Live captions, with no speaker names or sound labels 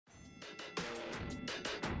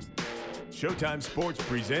Showtime Sports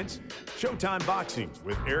presents Showtime Boxing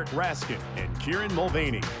with Eric Raskin and Kieran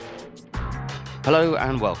Mulvaney. Hello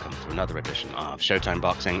and welcome to another edition of Showtime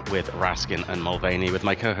Boxing with Raskin and Mulvaney with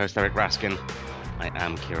my co-host Eric Raskin. I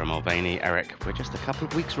am Kieran Mulvaney. Eric, we're just a couple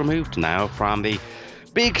of weeks removed now from the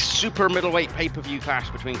big super middleweight pay-per-view clash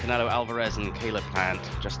between Canelo Alvarez and Caleb Plant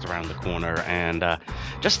just around the corner. And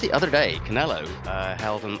just the other day, Canelo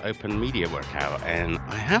held an open media workout. And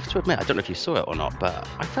I have to admit, I don't know if you saw it or not, but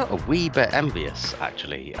I felt a wee bit envious,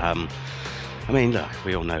 actually. I mean, look,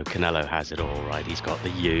 we all know Canelo has it all, right? He's got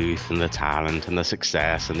the youth and the talent and the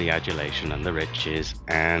success and the adulation and the riches.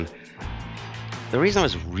 And the reason I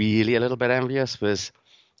was really a little bit envious was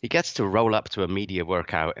he gets to roll up to a media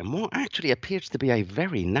workout in what actually appears to be a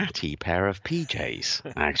very natty pair of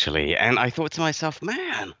PJs, actually. And I thought to myself,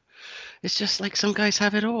 man, it's just like some guys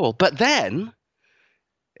have it all. But then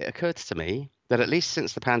it occurred to me that at least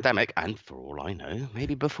since the pandemic, and for all I know,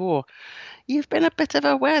 maybe before, you've been a bit of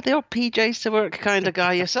a wear the old PJs to work kind of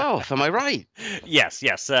guy yourself. Am I right? Yes.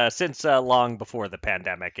 Since long before the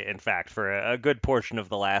pandemic, in fact, for a good portion of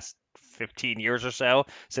the last 15 years or so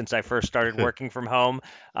since I first started working from home.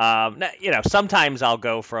 Sometimes I'll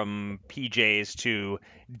go from PJs to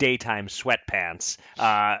daytime sweatpants.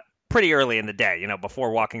 Pretty early in the day,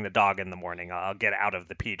 before walking the dog in the morning, I'll get out of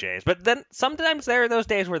the PJs. But then sometimes there are those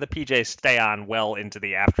days where the PJs stay on well into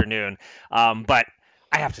the afternoon. But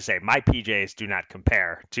I have to say, my PJs do not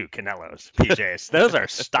compare to Canelo's PJs. Those are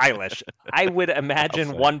stylish. I would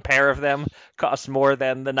imagine one pair of them costs more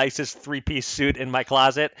than the nicest three-piece suit in my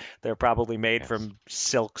closet. They're probably made from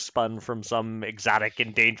silk spun from some exotic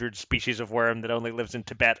endangered species of worm that only lives in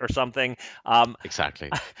Tibet or something. Exactly.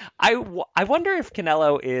 I wonder if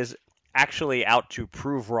Canelo is actually out to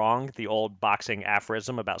prove wrong the old boxing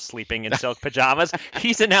aphorism about sleeping in silk pajamas.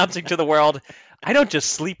 He's announcing to the world, I don't just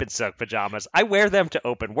sleep in silk pajamas. I wear them to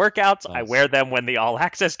open workouts. Nice. I wear them when the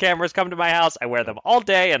all-access cameras come to my house. I wear them all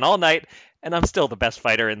day and all night, and I'm still the best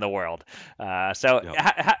fighter in the world. How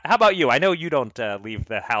about you? I know you don't leave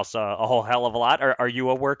the house a whole hell of a lot. Are you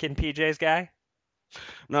a work in PJs guy?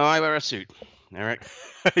 No, I wear a suit, Eric.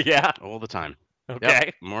 Yeah? All the time. Okay.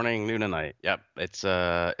 Yep. Morning, noon, and night. Yep. It's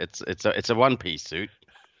a one-piece suit.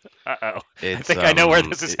 Uh-oh. I think I know where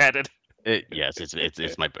this is headed. Yes,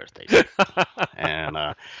 it's my birthday, and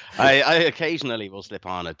I occasionally will slip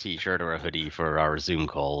on a t-shirt or a hoodie for our Zoom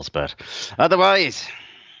calls, but otherwise,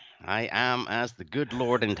 I am as the good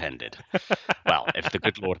Lord intended. Well, if the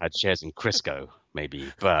good Lord had shares in Crisco,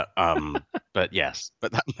 maybe, but yes,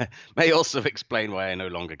 but that may also explain why I no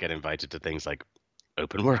longer get invited to things like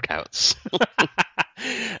open workouts.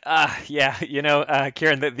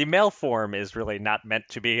 Kieran, the male form is really not meant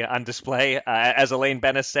to be on display. As Elaine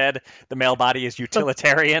Bennis said, the male body is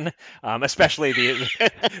utilitarian, especially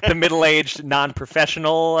the middle-aged,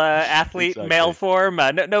 non-professional athlete male form.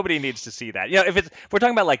 Nobody needs to see that. If we're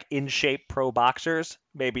talking about like in-shape pro boxers,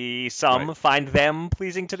 maybe some find them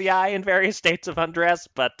pleasing to the eye in various states of undress.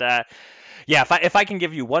 But if I can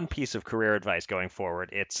give you one piece of career advice going forward,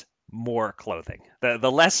 it's more clothing. The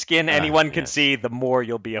less skin anyone can see, the more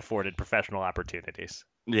you'll be afforded professional opportunities.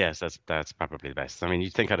 Yes, that's probably the best. I mean,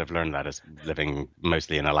 you'd think I'd have learned that as living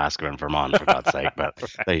mostly in Alaska and Vermont, for God's sake, but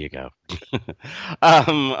there you go.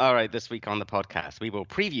 All right, this week on the podcast, we will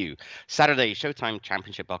preview Saturday Showtime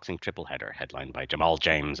Championship Boxing triple header, headlined by Jamal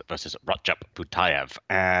James versus Rajab Putaev.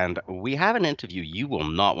 And we have an interview you will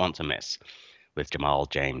not want to miss with Jamal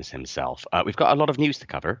James himself. We've got a lot of news to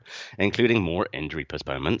cover, including more injury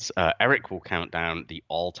postponements. Eric will count down the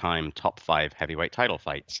all-time top 5 heavyweight title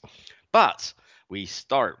fights. But we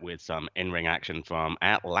start with some in-ring action from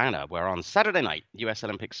Atlanta, where on Saturday night, U.S.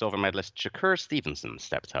 Olympic silver medalist Shakur Stevenson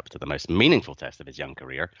stepped up to the most meaningful test of his young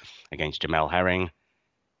career against Jamel Herring.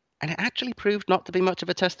 And it actually proved not to be much of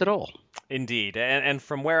a test at all. Indeed. And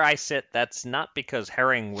from where I sit, that's not because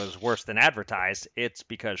Herring was worse than advertised. It's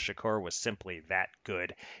because Shakur was simply that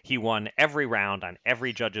good. He won every round on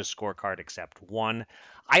every judge's scorecard except one.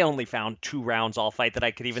 I only found 2 rounds all fight that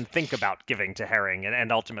I could even think about giving to Herring,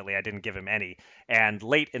 and ultimately I didn't give him any. And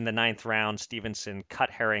late in the 9th round, Stevenson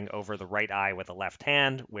cut Herring over the right eye with a left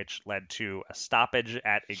hand, which led to a stoppage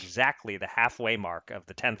at exactly the halfway mark of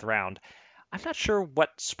the 10th round. I'm not sure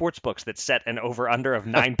what sportsbooks that set an over-under of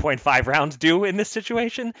 9.5 rounds do in this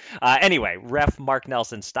situation. Anyway, ref Mark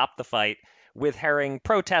Nelson stopped the fight with Herring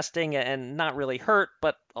protesting and not really hurt,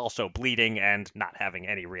 but also bleeding and not having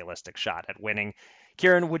any realistic shot at winning.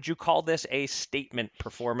 Kieran, would you call this a statement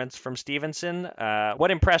performance from Stevenson?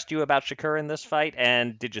 What impressed you about Shakur in this fight,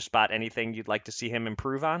 and did you spot anything you'd like to see him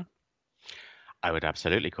improve on? I would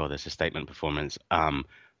absolutely call this a statement performance.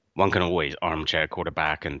 one can always armchair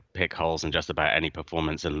quarterback and pick holes in just about any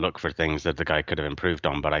performance and look for things that the guy could have improved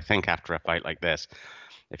on. But I think after a fight like this,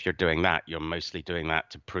 if you're doing that, you're mostly doing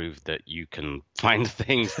that to prove that you can find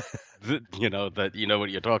things that you know what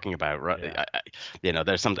you're talking about, right? Yeah.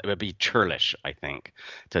 There's something, it would be churlish, I think,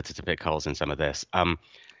 to pick holes in some of this.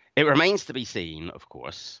 It remains to be seen, of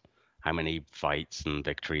course, how many fights and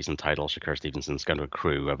victories and titles Shakur Stevenson's going to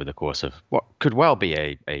accrue over the course of what could well be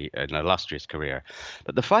an illustrious career.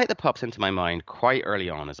 But the fight that pops into my mind quite early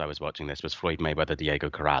on as I was watching this was Floyd Mayweather Diego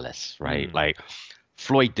Corrales, right? Like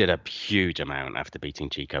Floyd did a huge amount after beating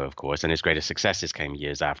Chico, of course, and his greatest successes came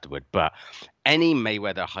years afterward. But any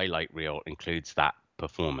Mayweather highlight reel includes that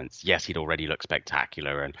performance. Yes, he'd already looked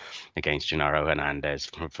spectacular and against Gennaro Hernandez,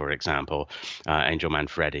 for example, Angel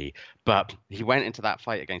Manfredi. But he went into that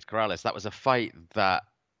fight against Corrales. That was a fight that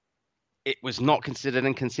it was not considered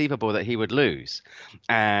inconceivable that he would lose.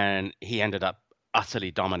 And he ended up utterly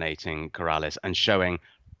dominating Corrales and showing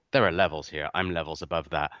there are levels here. I'm levels above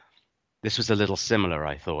that. This was a little similar,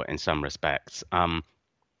 I thought, in some respects.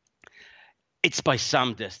 It's by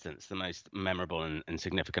some distance the most memorable and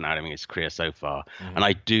significant outing of his career so far. And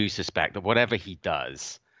I do suspect that whatever he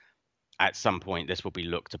does, at some point, this will be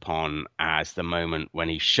looked upon as the moment when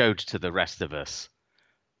he showed to the rest of us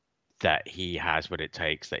that he has what it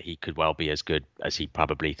takes, that he could well be as good as he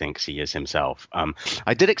probably thinks he is himself.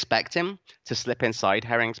 I did expect him to slip inside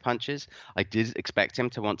Herring's punches. I did expect him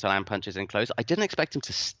to want to land punches in close. I didn't expect him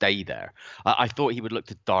to stay there. I thought he would look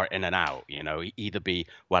to dart in and out, either be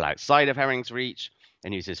well outside of Herring's reach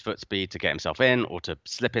and use his foot speed to get himself in, or to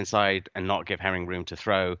slip inside and not give Herring room to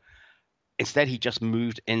throw. Instead, he just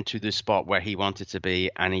moved into the spot where he wanted to be,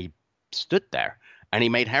 and he stood there. And he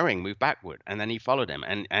made Herring move backward, and then he followed him,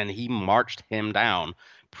 and he marched him down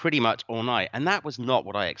pretty much all night. And that was not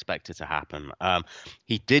what I expected to happen.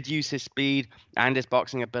 He did use his speed and his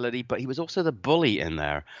boxing ability, but he was also the bully in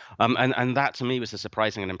there. And that to me was a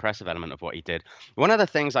surprising and impressive element of what he did. One of the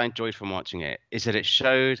things I enjoyed from watching it is that it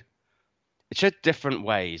showed different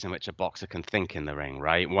ways in which a boxer can think in the ring,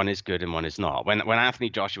 right? One is good and one is not. When Anthony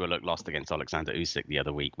Joshua looked lost against Alexander Usyk the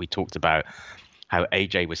other week, we talked about how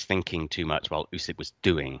AJ was thinking too much while Usyk was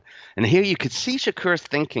doing. And here you could see Shakur's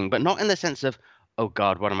thinking, but not in the sense of, oh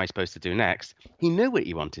God, what am I supposed to do next? He knew what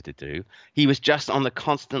he wanted to do. He was just on the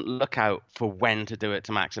constant lookout for when to do it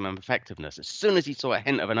to maximum effectiveness. As soon as he saw a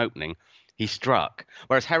hint of an opening, he struck.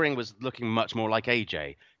 Whereas Herring was looking much more like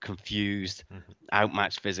AJ, confused,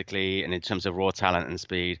 outmatched physically and in terms of raw talent and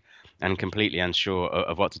speed, and completely unsure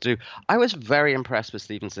of what to do. I was very impressed with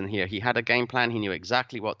Stevenson here. He had a game plan. He knew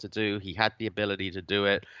exactly what to do. He had the ability to do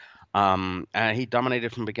it. And he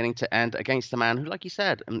dominated from beginning to end against a man who, like you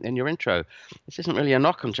said in your intro, this isn't really a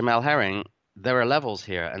knock on Jamel Herring. There are levels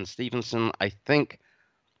here. And Stevenson, I think,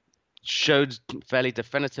 showed fairly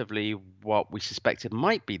definitively what we suspected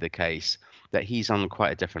might be the case, that he's on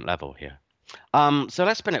quite a different level here. So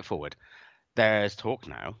let's spin it forward. There's talk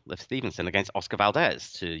now of Stevenson against Oscar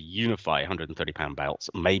Valdez to unify 130-pound belts,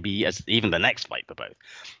 maybe as even the next fight for both.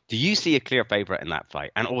 Do you see a clear favorite in that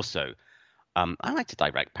fight? And also, I like to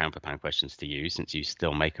direct pound-for-pound questions to you, since you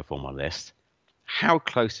still make a formal list. How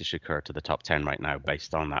close is Shakur to the top 10 right now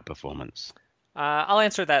based on that performance? I'll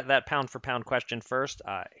answer that pound for pound question first.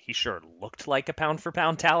 He sure looked like a pound for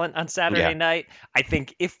pound talent on Saturday night. I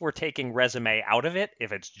think if we're taking resume out of it,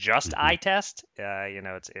 if it's just eye test,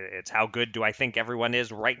 it's how good do I think everyone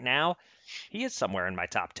is right now? He is somewhere in my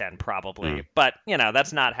top 10 probably, but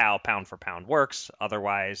that's not how pound for pound works.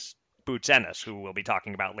 Otherwise, Boots Ennis, who we'll be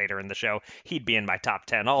talking about later in the show, he'd be in my top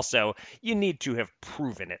 10 also. You need to have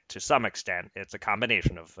proven it to some extent. It's a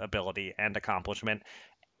combination of ability and accomplishment.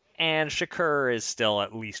 And Shakur is still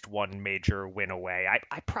at least one major win away.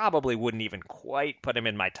 I probably wouldn't even quite put him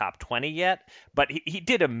in my top 20 yet, but he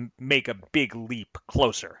did make a big leap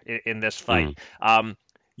closer in this fight.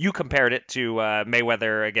 You compared it to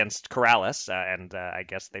Mayweather against Corrales, and I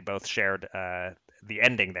guess they both shared the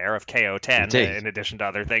ending there of KO 10, in addition to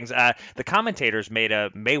other things. The commentators made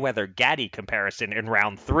a Mayweather-Gatti comparison in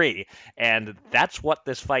round 3, and that's what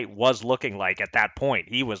this fight was looking like at that point.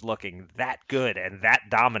 He was looking that good and that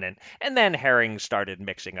dominant, and then Herring started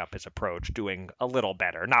mixing up his approach, doing a little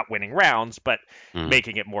better, not winning rounds, but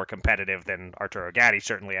making it more competitive than Arturo Gatti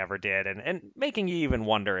certainly ever did, and making you even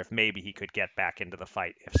wonder if maybe he could get back into the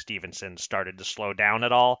fight if Stevenson started to slow down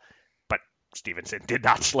at all. Stevenson did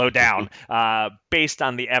not slow down. Based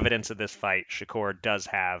on the evidence of this fight, Shakur does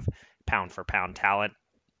have pound-for-pound talent.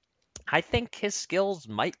 I think his skills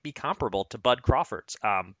might be comparable to Bud Crawford's,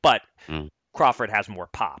 but Crawford has more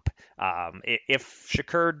pop. If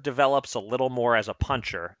Shakur develops a little more as a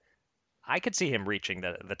puncher, I could see him reaching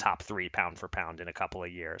the top 3 pound for pound in a couple of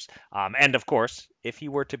years. And of course, if he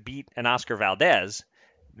were to beat an Oscar Valdez,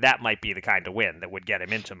 that might be the kind of win that would get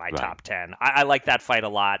him into my Right. top 10. I like that fight a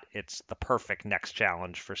lot. It's the perfect next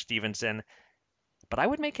challenge for Stevenson, but I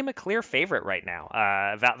would make him a clear favorite right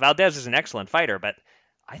now. Valdez is an excellent fighter, but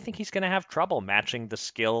I think he's going to have trouble matching the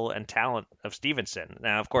skill and talent of Stevenson.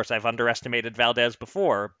 Now, of course, I've underestimated Valdez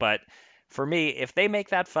before, but for me, if they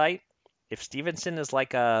make that fight, if Stevenson is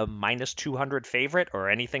like a minus 200 favorite or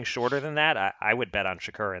anything shorter than that, I would bet on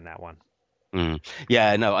Shakur in that one.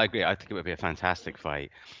 Yeah, no, I agree. I think it would be a fantastic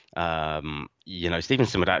fight.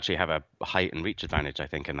 Stevenson would actually have a height and reach advantage, I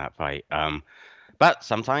think, in that fight. But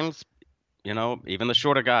sometimes, even the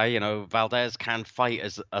shorter guy, Valdez can fight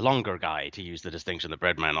as a longer guy, to use the distinction that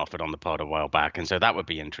Breadman offered on the pod a while back. And so that would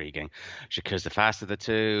be intriguing. Shakur's the faster of the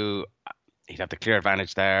two. He'd have the clear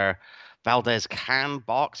advantage there. Valdez can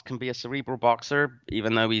be a cerebral boxer,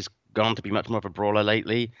 even though he's gone to be much more of a brawler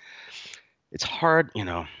lately. It's hard,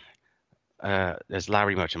 as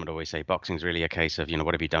Larry Merchant would always say, boxing's really a case of,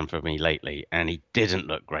 what have you done for me lately? And he didn't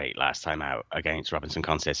look great last time out against Robinson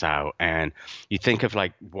Conceição. And you think of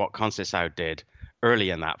like what Conceição did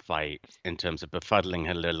early in that fight in terms of befuddling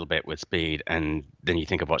him a little bit with speed, and then you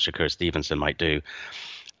think of what Shakur Stevenson might do.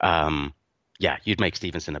 Yeah, you'd make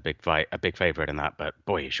Stevenson a big favorite in that, but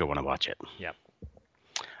boy, you sure want to watch it. Yep.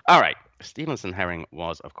 All right. Stevenson Herring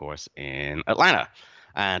was, of course, in Atlanta.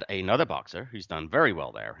 And another boxer who's done very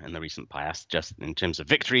well there in the recent past, just in terms of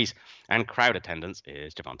victories and crowd attendance,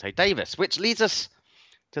 is Gervonta Davis, which leads us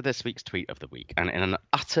to this week's tweet of the week. And in an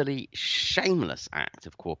utterly shameless act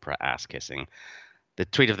of corporate ass-kissing, the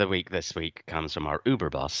tweet of the week this week comes from our Uber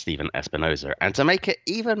boss, Stephen Espinoza. And to make it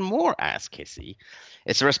even more ass-kissy,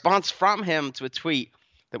 it's a response from him to a tweet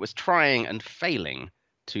that was trying and failing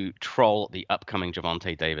to troll the upcoming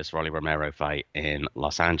Gervonta Davis-Rolly Romero fight in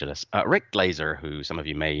Los Angeles. Rick Glazer, who some of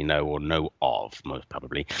you may know or know of, most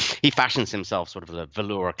probably, he fashions himself sort of the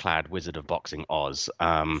velour-clad Wizard of Boxing Oz,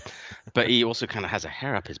 but he also kind of has a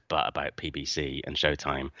hair up his butt about PBC and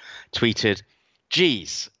Showtime. Tweeted,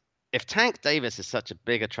 "Geez, if Tank Davis is such a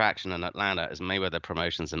big attraction in Atlanta as Mayweather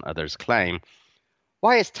Promotions and others claim,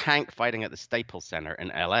 why is Tank fighting at the Staples Center in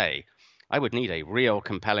LA? I would need a real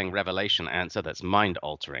compelling revelation answer that's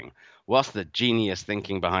mind-altering. What's the genius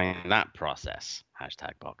thinking behind that process?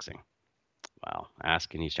 #boxing." Well,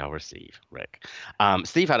 ask and you shall receive, Rick.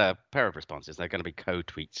 Steve had a pair of responses. They're going to be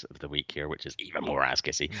co-tweets of the week here, which is even more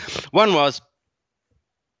ass-kissy. One was,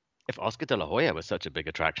 if Oscar De La Hoya was such a big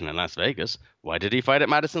attraction in Las Vegas, why did he fight at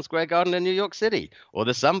Madison Square Garden in New York City? Or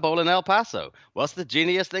the Sun Bowl in El Paso? What's the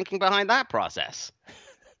genius thinking behind that process?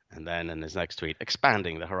 And then in his next tweet,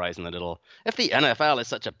 expanding the horizon a little, if the NFL is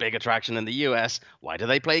such a big attraction in the US, why do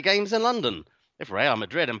they play games in London? If Real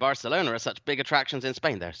Madrid and Barcelona are such big attractions in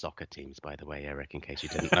Spain, they're soccer teams, by the way, Eric, in case you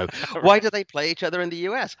didn't know, why do they play each other in the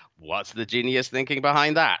US? What's the genius thinking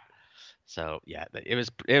behind that? So, yeah, it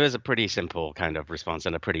was a pretty simple kind of response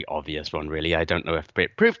and a pretty obvious one, really. I don't know if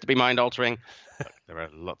it proved to be mind-altering. There are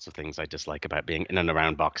lots of things I dislike about being in and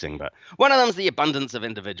around boxing, but one of them is the abundance of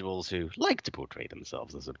individuals who like to portray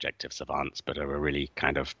themselves as objective savants, but are really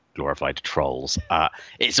kind of glorified trolls.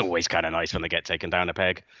 It's always kind of nice when they get taken down a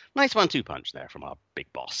peg. Nice 1-2 punch there from our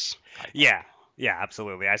big boss. Yeah,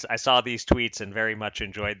 absolutely. I saw these tweets and very much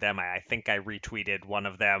enjoyed them. I think I retweeted one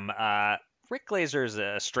of them. Rick Glazer is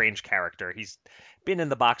a strange character. He's been in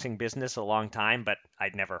the boxing business a long time, but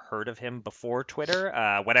I'd never heard of him before Twitter.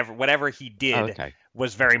 Whatever he did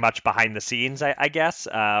was very much behind the scenes, I guess.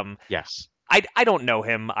 Yes. I don't know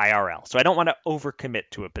him IRL, so I don't want to overcommit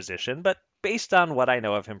to a position, but based on what I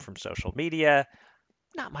know of him from social media,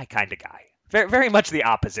 not my kind of guy. Very, very much the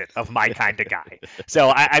opposite of my kind of guy.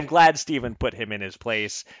 So I'm glad Steven put him in his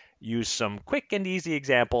place. Use some quick and easy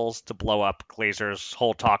examples to blow up Glazer's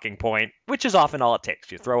whole talking point, which is often all it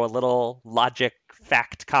takes. You throw a little logic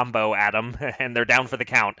fact combo at them, and they're down for the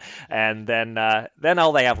count. And then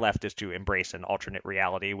all they have left is to embrace an alternate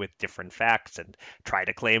reality with different facts and try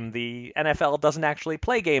to claim the NFL doesn't actually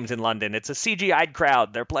play games in London. It's a CGI'd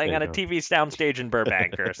crowd. They're playing on a TV soundstage in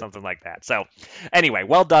Burbank or something like that. So anyway,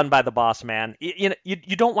 well done by the boss man. You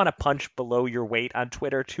don't want to punch below your weight on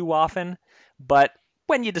Twitter too often, but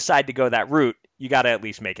when you decide to go that route, you got to at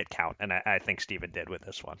least make it count. And I think Steven did with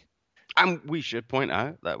this one. And we should point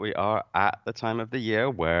out that we are at the time of the year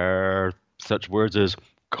where such words as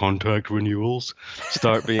contract renewals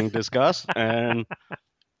start being discussed. And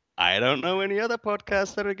I don't know any other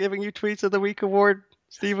podcasts that are giving you Tweets of the Week award,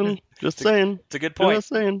 Stephen. Just saying. It's a good point. Just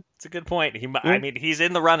saying. It's a good point. I mean, he's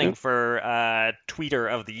in the running for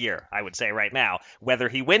Tweeter of the Year, I would say right now. Whether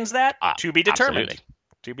he wins that, to be determined. Absolutely.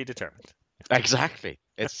 To be determined. Exactly.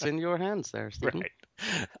 It's in your hands there, Stephen. Right.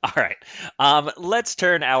 All right. Let's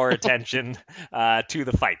turn our attention to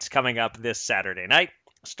the fights coming up this Saturday night,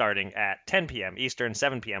 starting at 10 p.m. Eastern,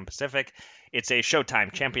 7 p.m. Pacific. It's a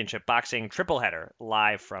Showtime Championship Boxing triple header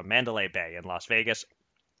live from Mandalay Bay in Las Vegas.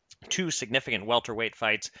 Two significant welterweight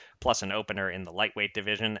fights, plus an opener in the lightweight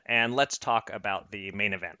division. And let's talk about the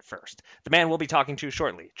main event first. The man we'll be talking to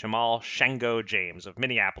shortly, Jamal Shango James of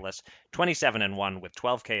Minneapolis, 27-1 with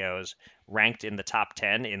 12 KOs, ranked in the top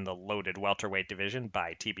 10 in the loaded welterweight division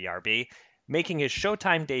by TBRB, making his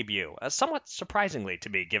Showtime debut, somewhat surprisingly to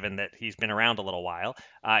me, given that he's been around a little while.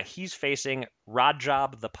 He's facing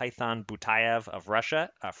Rajab the Python Butayev of Russia.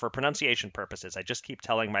 For pronunciation purposes, I just keep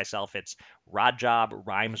telling myself it's Rajab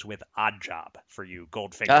rhymes with odd job for you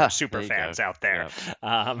Goldfinger super fans out there.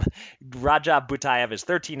 Yep. Rajab Butayev is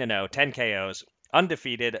 13-0, 10 KOs,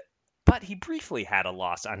 undefeated, but he briefly had a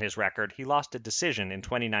loss on his record. He lost a decision in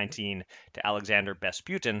 2019 to Alexander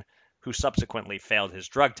Besputin, who subsequently failed his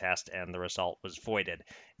drug test, and the result was voided.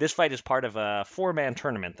 This fight is part of a four-man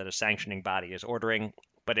tournament that a sanctioning body is ordering,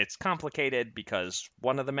 but it's complicated because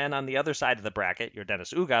one of the men on the other side of the bracket,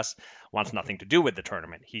 Yordenis Ugas, wants nothing to do with the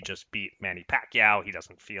tournament. He just beat Manny Pacquiao. He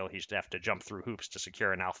doesn't feel he should have to jump through hoops to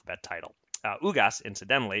secure an alphabet title. Ugas,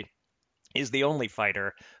 incidentally, is the only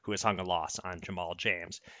fighter who has hung a loss on Jamal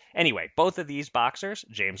James. Anyway, both of these boxers,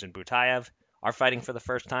 James and Butayev, are fighting for the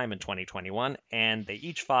first time in 2021, and they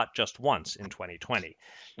each fought just once in 2020.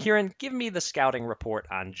 Kieran, give me the scouting report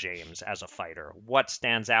on James as a fighter. What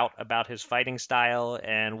stands out about his fighting style,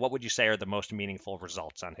 and what would you say are the most meaningful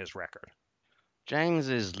results on his record? James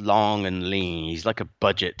is long and lean. He's like a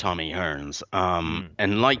budget Tommy Hearns.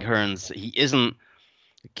 And like Hearns, he isn't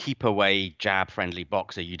a keep away, jab friendly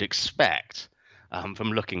boxer you'd expect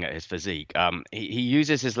from looking at his physique. He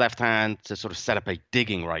uses his left hand to sort of set up a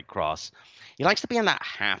digging right cross. He likes to be in that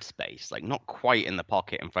half space, like not quite in the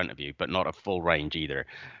pocket in front of you, but not at full range either,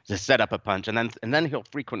 to set up a punch, and then he'll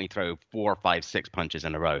frequently throw 4, 5, 6 punches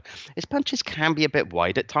in a row. His punches can be a bit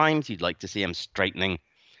wide at times. You'd like to see him straightening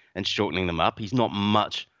and shortening them up. He's not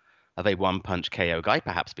much of a one punch KO guy,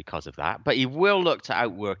 perhaps because of that, but he will look to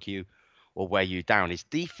outwork you or wear you down. His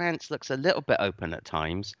defense looks a little bit open at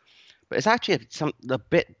times, but it's actually a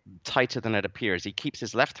bit tighter than it appears. He keeps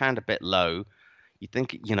his left hand a bit low. You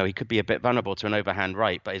think, he could be a bit vulnerable to an overhand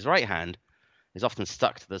right, but his right hand is often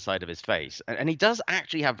stuck to the side of his face. And he does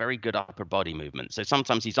actually have very good upper body movement. So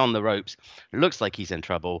sometimes he's on the ropes, it looks like he's in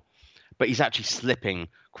trouble, but he's actually slipping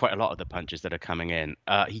quite a lot of the punches that are coming in.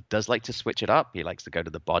 He does like to switch it up. He likes to go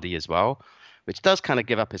to the body as well, which does kind of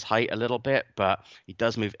give up his height a little bit, but he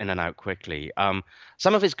does move in and out quickly.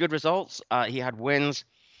 Some of his good results, he had wins.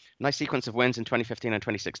 Nice sequence of wins in 2015 and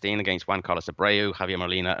 2016 against Juan Carlos Abreu, Javier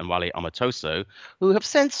Molina, and Wale Amatoso, who have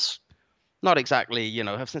since not exactly,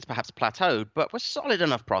 have since perhaps plateaued, but were solid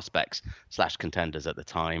enough prospects / contenders at the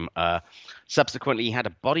time. Subsequently, he had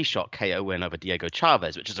a body shot KO win over Diego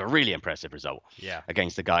Chavez, which is a really impressive result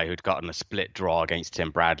against the guy who'd gotten a split draw against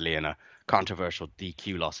Tim Bradley and a controversial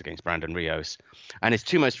DQ loss against Brandon Rios. And his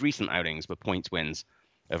two most recent outings were points wins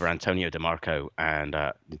over Antonio DeMarco and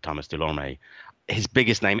Thomas Delorme. His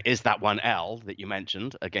biggest name is that one L that you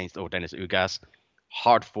mentioned against Yordenis Ugas.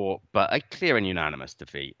 Hard fought, but a clear and unanimous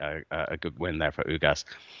defeat. A good win there for Ugas.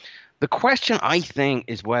 The question, I think,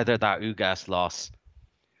 is whether that Ugas loss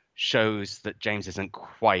shows that James isn't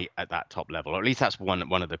quite at that top level, or at least that's one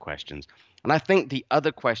of the questions. And I think the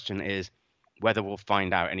other question is whether we'll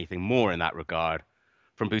find out anything more in that regard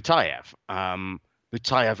from Butayev.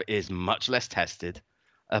 Butayev is much less tested.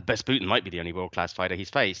 Besputin might be the only world-class fighter he's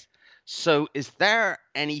faced. So is there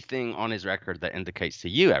anything on his record that indicates to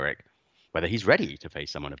you, Eric, whether he's ready to face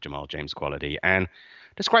someone of Jamal James' quality? And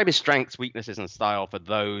describe his strengths, weaknesses, and style for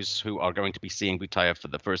those who are going to be seeing Butayev for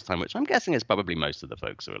the first time, which I'm guessing is probably most of the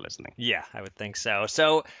folks who are listening. Yeah, I would think so.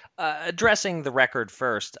 So addressing the record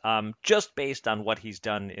first, just based on what he's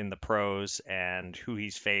done in the pros and who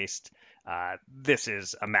he's faced, this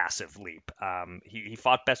is a massive leap. He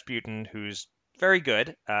fought Besputin, who's very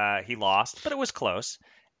good. He lost, but it was close.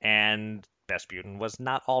 And Besputin was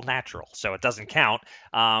not all natural, so it doesn't count.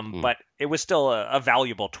 But it was still a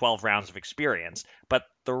valuable 12 rounds of experience. But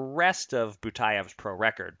the rest of Butayev's pro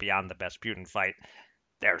record beyond the Besputin fight,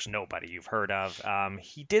 there's nobody you've heard of.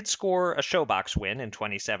 He did score a ShoBox win in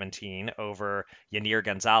 2017 over Yanir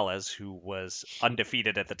Gonzalez, who was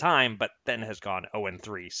undefeated at the time, but then has gone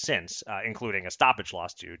 0-3 since, including a stoppage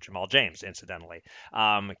loss to Jamal James, incidentally.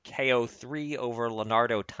 KO3 over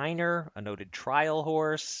Leonardo Tyner, a noted trial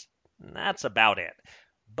horse. That's about it.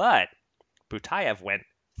 But Butayev went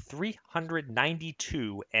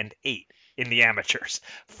 392-8 in the amateurs.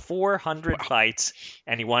 400 fights,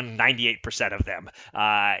 and he won 98% of them.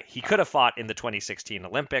 He could have fought in the 2016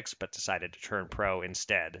 Olympics, but decided to turn pro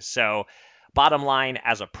instead. So, bottom line,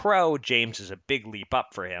 as a pro, James is a big leap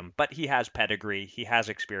up for him, but he has pedigree, he has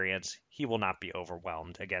experience, he will not be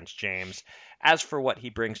overwhelmed against James. As for what he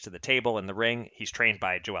brings to the table in the ring, he's trained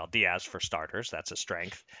by Joel Diaz, for starters. That's a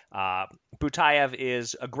strength. Butayev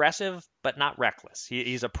is aggressive, but not reckless.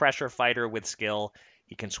 He's a pressure fighter with skill.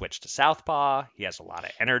 He can switch to southpaw. He has a lot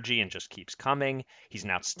of energy and just keeps coming. He's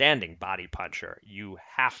an outstanding body puncher. You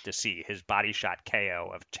have to see his body shot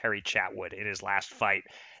KO of Terry Chatwood in his last fight.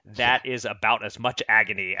 That is about as much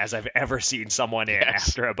agony as I've ever seen someone in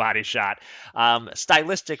after a body shot.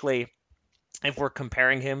 Stylistically, if we're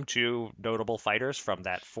comparing him to notable fighters from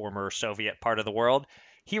that former Soviet part of the world,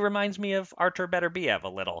 he reminds me of Artur Beterbiev a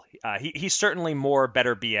little. He's certainly more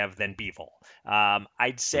Beterbiev than Bivol.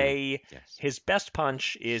 I'd say his best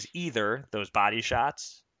punch is either those body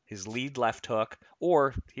shots, his lead left hook,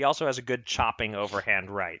 or he also has a good chopping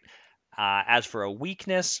overhand right. As for a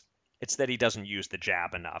weakness, it's that he doesn't use the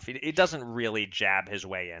jab enough. He doesn't really jab his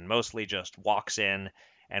way in, mostly just walks in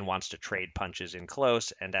and wants to trade punches in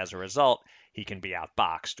close, and as a result, he can be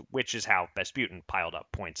outboxed, which is how Vesputin piled up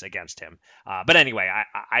points against him. But anyway,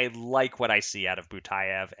 I like what I see out of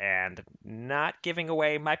Butayev, and not giving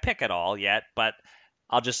away my pick at all yet, but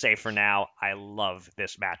I'll just say for now, I love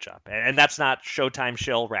this matchup. And that's not Showtime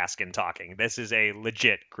shill Raskin talking. This is a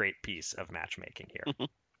legit great piece of matchmaking here.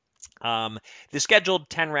 The scheduled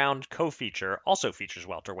 10-round co-feature also features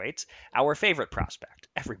welterweights. Our favorite prospect,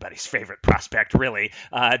 everybody's favorite prospect, really,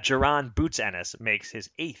 Jaron Boots Ennis makes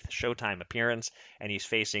his 8th Showtime appearance, and he's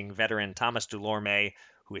facing veteran Thomas Dulorme,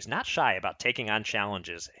 who is not shy about taking on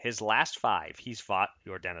challenges. His last 5, he's fought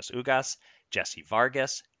Yordenis Ugas, Jesse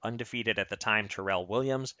Vargas, undefeated at the time Terrell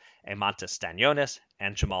Williams, Eimantas Stanionis,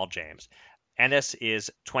 and Jamal James. Ennis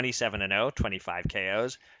is 27-0, 25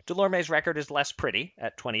 KOs. Dulorme's record is less pretty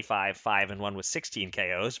at 25-5-1 with 16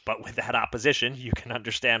 KOs, but with that opposition, you can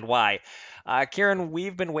understand why. Kieran,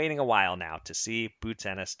 we've been waiting a while now to see Boots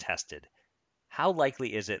Ennis tested. How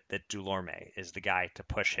likely is it that Dulorme is the guy to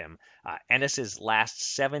push him? Ennis's last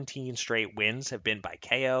 17 straight wins have been by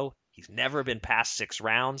KO. He's never been past 6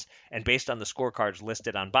 rounds, and based on the scorecards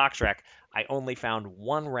listed on BoxRec, I only found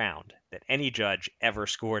 1 round that any judge ever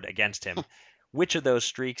scored against him. Which of those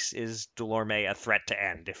streaks is Dulorme a threat to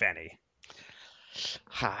end, if any?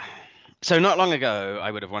 So not long ago, I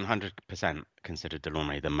would have 100% considered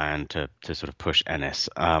Dulorme the man to sort of push Ennis.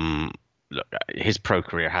 Look, his pro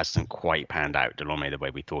career hasn't quite panned out, Dulorme, the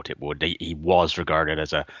way we thought it would. He was regarded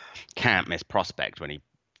as a can't-miss prospect when he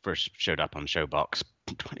first showed up on ShowBox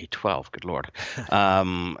 2012. Good Lord.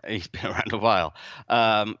 He's been around a while.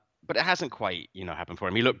 But it hasn't quite, happened for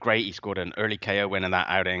him. He looked great. He scored an early KO win in that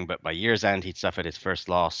outing, but by year's end, he'd suffered his first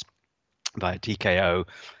loss by a TKO.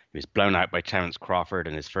 He was blown out by Terence Crawford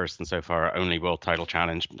in his first and so far only world title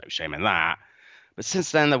challenge. No shame in that. But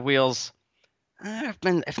since then, the wheels have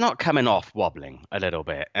been, if not coming off, wobbling a little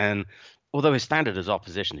bit. And although his standard as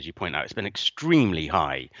opposition, as you point out, it's been extremely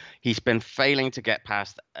high, he's been failing to get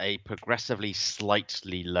past a progressively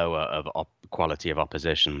slightly lower quality of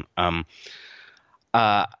opposition.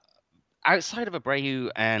 Outside of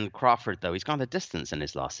Abreu and Crawford, though, he's gone the distance in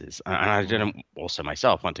his losses. And I didn't also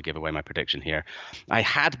myself want to give away my prediction here. I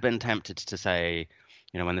had been tempted to say,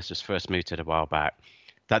 when this was first mooted a while back,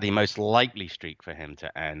 that the most likely streak for him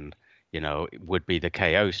to end, would be the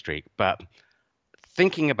KO streak. But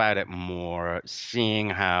thinking about it more,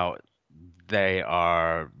 seeing how they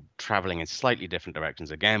are traveling in slightly different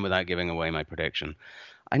directions, again, without giving away my prediction,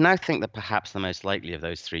 I now think that perhaps the most likely of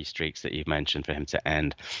those 3 streaks that you've mentioned for him to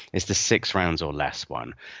end is the 6 rounds or less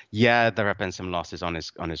one. Yeah, there have been some losses on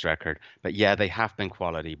his record, but yeah, they have been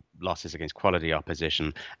quality losses against quality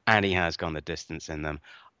opposition, and he has gone the distance in them.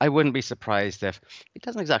 I wouldn't be surprised if he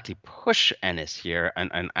doesn't exactly push Ennis here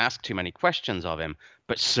and ask too many questions of him,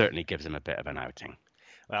 but certainly gives him a bit of an outing.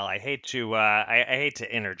 Well, I hate to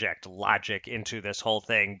interject logic into this whole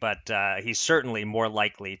thing, but he's certainly more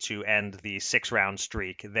likely to end the 6-round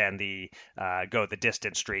streak than the go the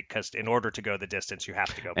distance streak, because in order to go the distance, you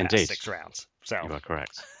have to go past 6 rounds. So you are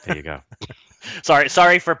correct. There you go.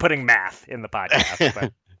 sorry for putting math in the podcast.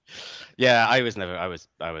 But... Yeah, I was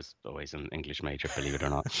always an English major, believe it or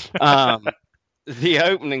not. The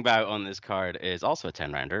opening bout on this card is also a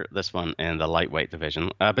 10-rounder, this one in the lightweight division,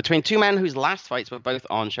 between 2 men whose last fights were both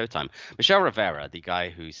on Showtime. Michel Rivera, the guy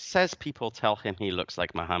who says people tell him he looks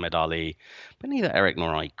like Muhammad Ali, but neither Eric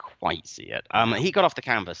nor I quite see it. He got off the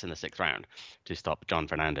canvas in the 6th round to stop John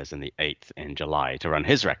Fernandez in the 8th in July to run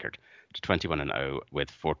his record to 21-0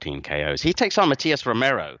 with 14 KOs. He takes on Matias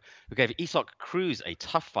Romero, who gave Isaac Cruz a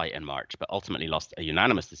tough fight in March, but ultimately lost a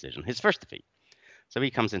unanimous decision, his first defeat. So he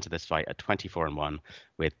comes into this fight at 24-1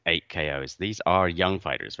 with 8 KOs. These are young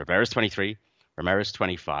fighters. Rivera's 23, Romero's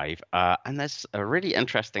 25, and there's a really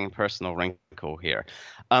interesting personal wrinkle here.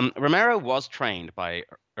 Romero was trained by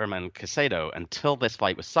Herman Caicedo until this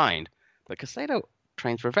fight was signed, but Caicedo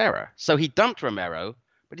trains Rivera. So he dumped Romero,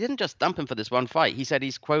 but he didn't just dump him for this one fight. He said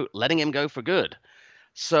he's, quote, letting him go for good.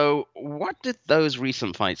 So what did those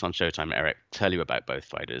recent fights on Showtime, Eric, tell you about both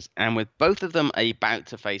fighters? And with both of them about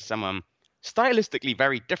to face someone stylistically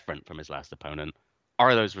very different from his last opponent,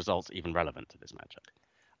 are those results even relevant to this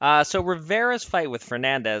matchup? So Rivera's fight with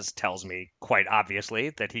Fernandez tells me, quite obviously,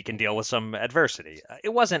 that he can deal with some adversity. It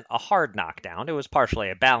wasn't a hard knockdown. It was partially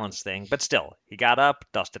a balance thing, but still, he got up,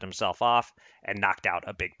 dusted himself off, and knocked out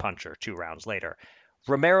a big puncher 2 rounds later.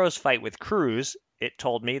 Romero's fight with Cruz, it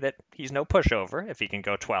told me that he's no pushover if he can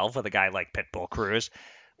go 12 with a guy like Pitbull Cruz,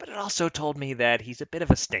 but it also told me that he's a bit of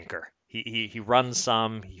a stinker. He runs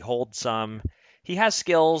some, he holds some. He has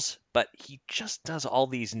skills, but he just does all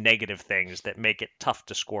these negative things that make it tough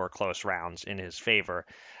to score close rounds in his favor.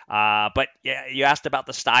 But yeah, you asked about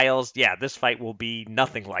the styles. Yeah, this fight will be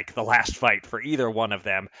nothing like the last fight for either one of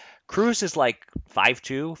them. Cruz is like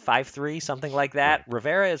 5'2", 5'3", something like that.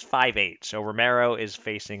 Rivera is 5'8", so Romero is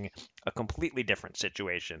facing a completely different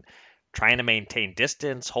situation. Trying to maintain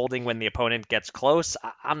distance, holding when the opponent gets close,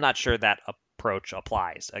 I'm not sure that approach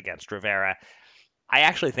applies against Rivera. I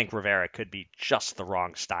actually think Rivera could be just the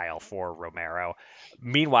wrong style for Romero.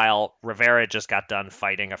 Meanwhile, Rivera just got done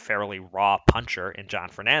fighting a fairly raw puncher in John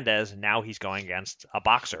Fernandez. Now he's going against a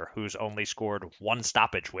boxer who's only scored 1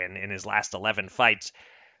 stoppage win in his last 11 fights.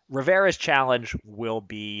 Rivera's challenge will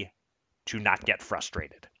be to not get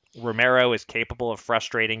frustrated. Romero is capable of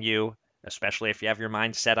frustrating you, especially if you have your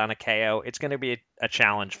mind set on a KO. It's going to be a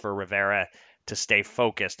challenge for Rivera to stay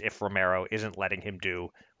focused if Romero isn't letting him do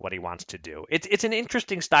what he wants to do. It's an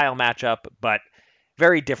interesting style matchup, but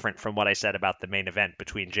very different from what I said about the main event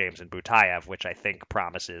between James and Butayev, which I think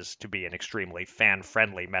promises to be an extremely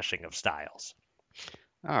fan-friendly meshing of styles.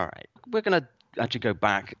 All right. We're going to actually go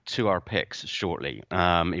back to our picks shortly,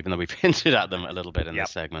 even though we've hinted at them a little bit in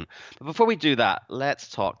this segment. But before we do that, let's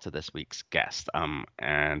talk to this week's guest.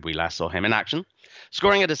 And we last saw him in action,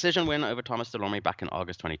 scoring a decision win over Thomas Dulorme back in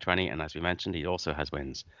August 2020. And as we mentioned, he also has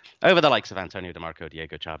wins over the likes of Antonio DeMarco,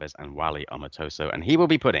 Diego Chavez, and Wally Omotoso. And he will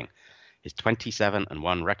be putting his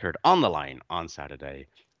 27-1 record on the line on Saturday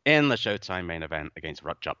in the Showtime main event against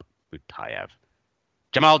Rajab Butayev.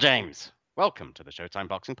 Jamal James, welcome to the Showtime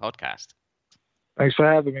Boxing Podcast. Thanks for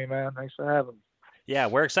having me, man. Thanks for having me. Yeah,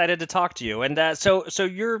 we're excited to talk to you. And so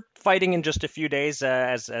you're fighting in just a few days,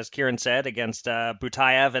 as Kieran said, against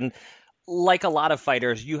Butayev. And like a lot of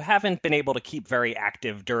fighters, you haven't been able to keep very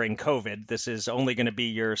active during COVID. This is only going to be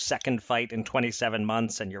your second fight in 27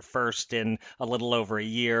 months and your first in a little over a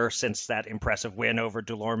year since that impressive win over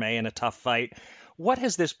Dulorme in a tough fight. What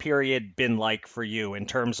has this period been like for you in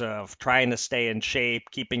terms of trying to stay in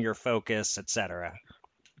shape, keeping your focus, etc.?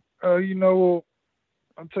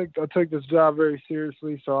 I take this job very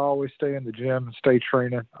seriously, so I always stay in the gym and stay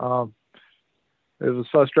training. It was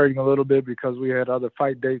frustrating a little bit because we had other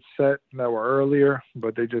fight dates set that were earlier,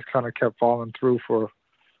 but they just kind of kept falling through for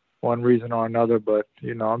one reason or another. But,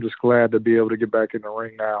 I'm just glad to be able to get back in the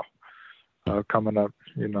ring now, coming up,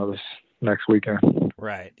 this next weekend.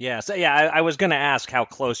 Right. Yeah. So I was going to ask how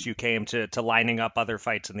close you came to lining up other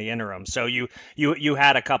fights in the interim. So you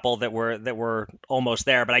had a couple that were almost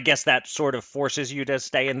there, but I guess that sort of forces you to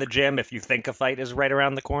stay in the gym if you think a fight is right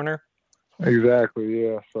around the corner. Exactly.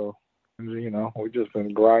 Yeah. So, we've just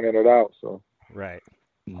been grinding it out. So right.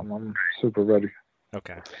 I'm super ready.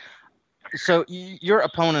 Okay. So your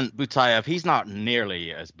opponent, Butayev, he's not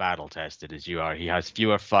nearly as battle-tested as you are. He has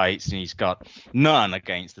fewer fights, and he's got none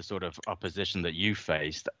against the sort of opposition that you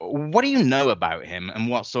faced. What do you know about him, and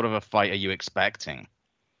what sort of a fight are you expecting?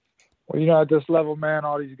 Well, at this level, man,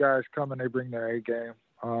 all these guys come and they bring their A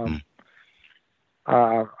game.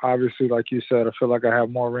 Obviously, like you said, I feel like I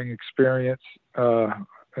have more ring experience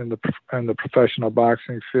in the professional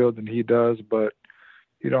boxing field than he does, but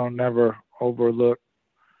you don't never overlook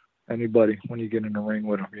anybody when you get in the ring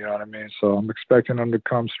with them, you know what I mean? So I'm expecting them to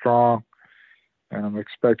come strong, and I'm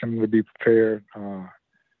expecting them to be prepared.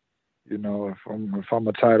 If I'm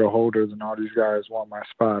a title holder, then all these guys want my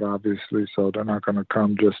spot, obviously, so they're not going to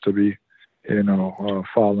come just to be,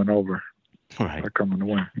 falling over. Right. They're coming to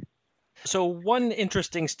win. So one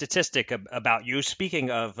interesting statistic about you,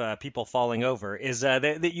 speaking of people falling over, is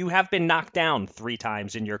that you have been knocked down 3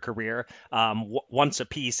 times in your career, once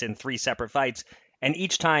apiece in 3 separate fights. and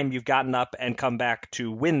each time you've gotten up and come back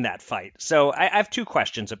to win that fight. So I have two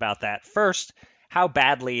questions about that. First, how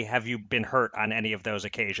badly have you been hurt on any of those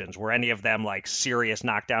occasions? Were any of them like serious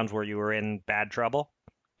knockdowns where you were in bad trouble?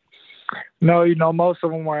 No, most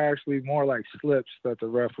of them were actually more like slips that the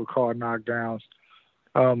ref would call knockdowns.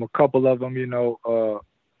 A couple of them,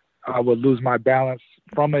 I would lose my balance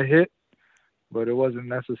from a hit, but it wasn't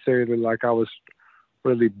necessarily like I was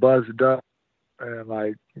really buzzed up and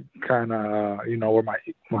like kind of, where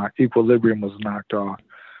my equilibrium was knocked off.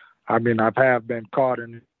 I mean, I have been caught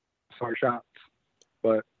in hard shots,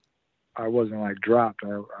 but I wasn't like dropped.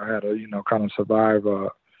 I had to, kind of survive a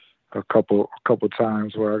couple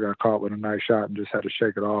times where I got caught with a nice shot and just had to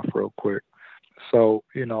shake it off real quick. So,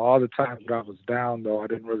 all the times that I was down, though, I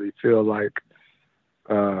didn't really feel like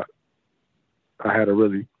I had to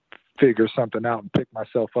really figure something out and pick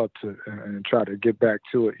myself up and try to get back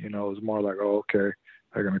to it. It was more like, oh, okay,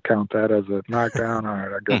 they're going to count that as a knockdown. All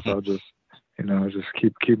right, I guess I'll just, just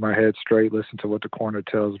keep my head straight, listen to what the corner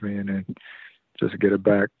tells me, and then just get it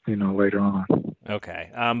back, later on. Okay.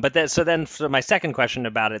 So my second question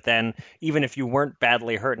about it then, even if you weren't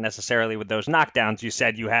badly hurt necessarily with those knockdowns, you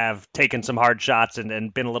said you have taken some hard shots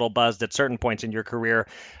and been a little buzzed at certain points in your career.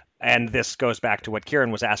 And this goes back to what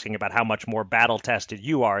Kieran was asking about how much more battle-tested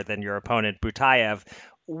you are than your opponent, Butayev.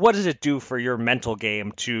 What does it do for your mental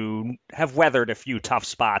game to have weathered a few tough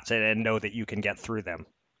spots and know that you can get through them?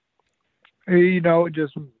 It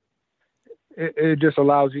just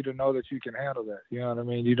allows you to know that you can handle that. You know what I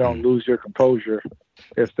mean? You don't lose your composure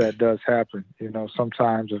if that does happen.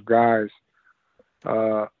 Sometimes if guys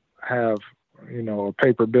have, a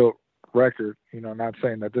paper-built record, not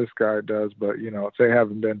saying that this guy does, but, if they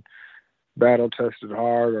haven't been battle-tested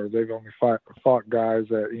hard or they've only fought guys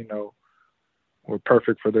that, were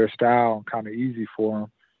perfect for their style and kind of easy for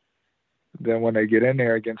them, then when they get in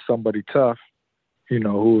there against somebody tough,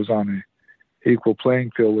 who's on an equal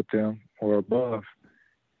playing field with them, or above,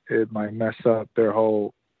 it might mess up their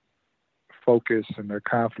whole focus and their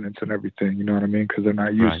confidence and everything, you know what I mean? Because they're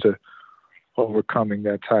not used to overcoming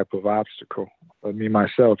that type of obstacle. But me,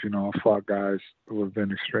 myself, I've fought guys who have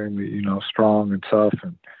been extremely, strong and tough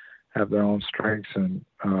and have their own strengths, and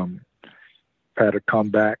had to come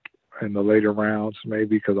back in the later rounds,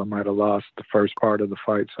 maybe because I might have lost the first part of the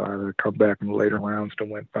fight, so I had to come back in the later rounds to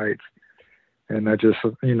win fights. And that just,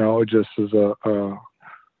 it just is a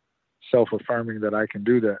self-affirming that I can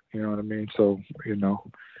do that, you know what I mean? So,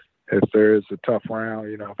 if there is a tough round,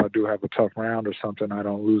 if I do have a tough round or something, I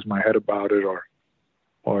don't lose my head about it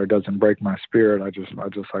or it doesn't break my spirit. I just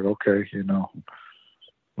like, okay,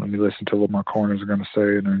 let me listen to what my corners are going to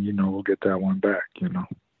say, and then, we'll get that one back,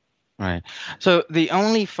 Right. So the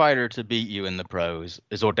only fighter to beat you in the pros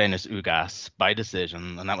is Ordenis Ugas by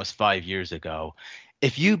decision, and that was 5 years ago.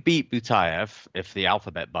 If you beat Butayev, if the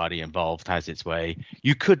alphabet body involved has its way,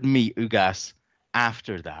 you could meet Ugas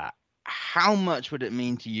after that. How much would it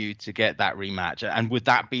mean to you to get that rematch? And would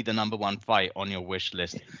that be the number one fight on your wish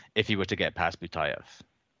list if you were to get past Butayev?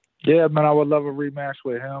 Yeah, man, I would love a rematch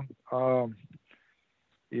with him.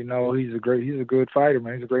 He's a good fighter,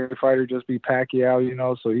 man. He's a great fighter. Just beat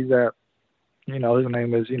Pacquiao, so he's at, his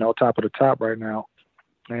name is, top of the top right now.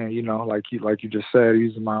 And, like you just said,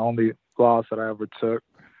 he's my only loss that I ever took,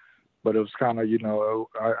 but it was kind of,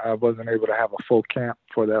 I wasn't able to have a full camp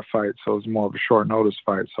for that fight, so it was more of a short notice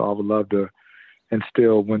fight. So I would love to, and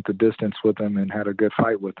still went the distance with him and had a good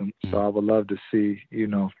fight with him. So I would love to see,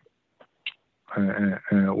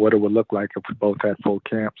 what it would look like if we both had full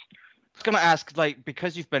camps. I was going to ask,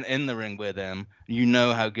 because you've been in the ring with him, you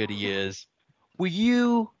know how good he is. Were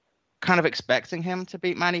you kind of expecting him to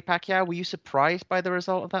beat Manny Pacquiao? Were you surprised by the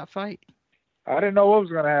result of that fight? I didn't know what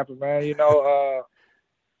was going to happen, man.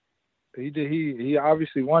 He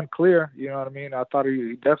obviously won clear. You know what I mean? I thought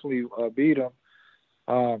he definitely beat him.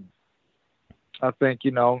 I think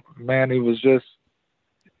Manny was just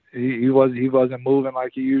he wasn't moving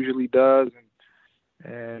like he usually does,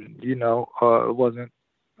 and it wasn't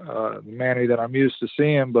the Manny that I'm used to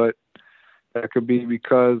seeing. But that could be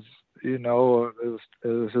because it was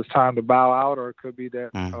his time to bow out, or it could be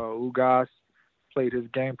that Ugas played his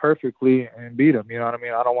game perfectly and beat him. You know what I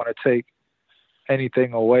mean? I don't want to take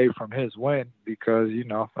anything away from his win because it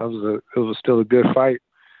was still a good fight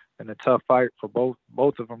and a tough fight for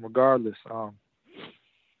both of them regardless.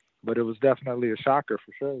 But it was definitely a shocker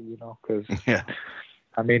for sure, because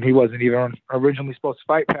I mean, he wasn't even originally supposed to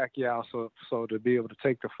fight Pacquiao, so to be able to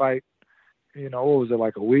take the fight, what was it,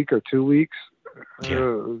 like a week or 2 weeks?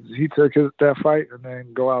 He took that fight and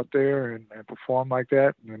then go out there and perform like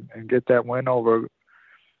that and get that win over,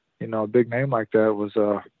 a big name like that was,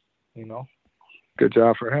 good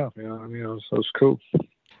job for him. You know what I mean? It was cool.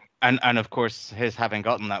 And of course, his having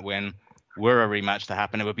gotten that win, were a rematch to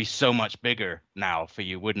happen, it would be so much bigger now for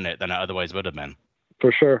you, wouldn't it, than it otherwise would have been?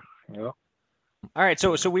 For sure. Yeah. All right,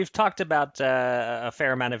 so we've talked about a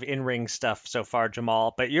fair amount of in-ring stuff so far,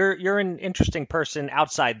 Jamal, but you're an interesting person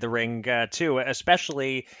outside the ring too,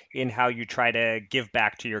 especially in how you try to give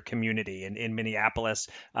back to your community. In Minneapolis,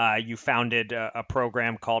 you founded a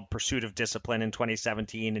program called Pursuit of Discipline in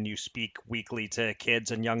 2017, and you speak weekly to kids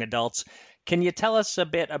and young adults. Can you tell us a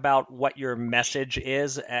bit about what your message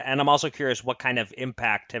is? And I'm also curious, what kind of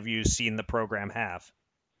impact have you seen the program have?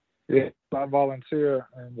 Yeah, I volunteer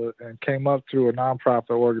and came up through a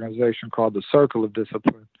nonprofit organization called the Circle of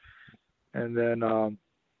Discipline. And then,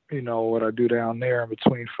 you know, what I do down there in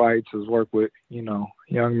between fights is work with, you know,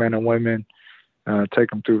 young men and women,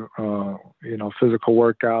 take them through, you know, physical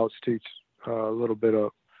workouts, teach a little bit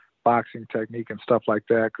of boxing technique and stuff like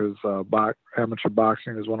that, because amateur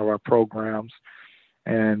boxing is one of our programs.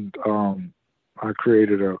 And I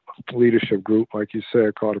created a leadership group, like you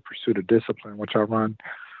said, called the Pursuit of Discipline, which I run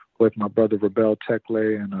with my brother Rebel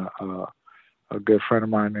Tekle and a good friend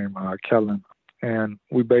of mine named Kellen. And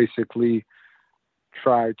we basically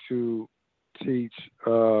try to teach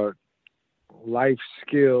life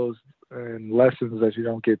skills and lessons that you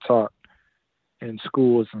don't get taught in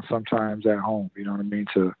schools and sometimes at home, you know what I mean,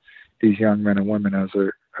 to these young men and women as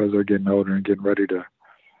they're getting older and getting ready to,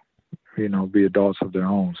 you know, be adults of their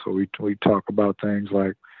own. So we talk about things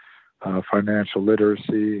like financial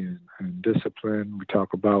literacy and discipline. We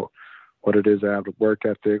talk about what it is to have a work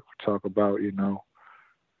ethic. We talk about, you know,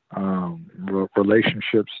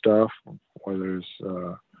 relationship stuff, whether it's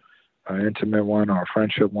an intimate one or a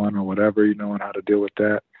friendship one or whatever, you know, and how to deal with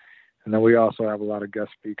that. And then we also have a lot of guest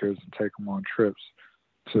speakers and take them on trips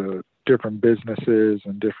to different businesses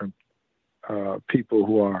and different people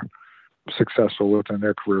who are successful within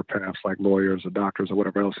their career paths, like lawyers or doctors or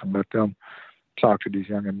whatever else, and let them talk to these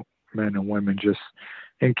young men and women just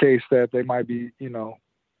in case that they might be, you know,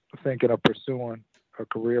 thinking of pursuing a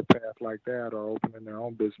career path like that or opening their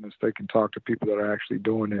own business. They can talk to people that are actually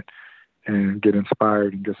doing it and get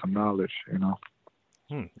inspired and get some knowledge, you know.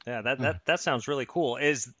 Yeah, that sounds really cool.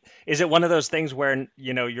 Is it one of those things where,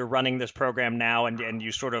 you know, you're running this program now and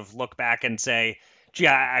you sort of look back and say, gee,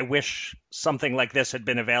 I wish something like this had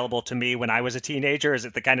been available to me when I was a teenager? Is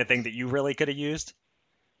it the kind of thing that you really could have used?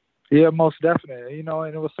 Yeah, most definitely. You know,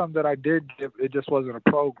 and it was something that I did give. It just wasn't a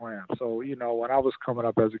program. So, you know, when I was coming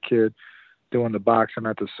up as a kid doing the boxing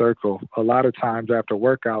at the Circle, a lot of times after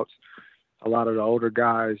workouts, a lot of the older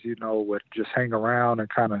guys, you know, would just hang around and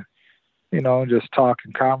kind of, you know, just talk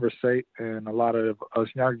and conversate. And a lot of us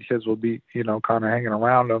younger kids will be, you know, kind of hanging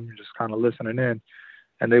around them, just kind of listening in.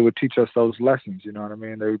 And they would teach us those lessons, you know what I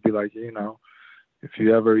mean? They would be like, you know, if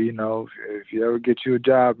you ever get you a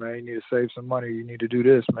job, man, you need to save some money. You need to do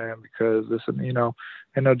this, man, because this, you know,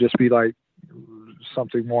 and they'll just be like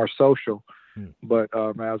something more social. But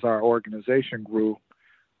as our organization grew,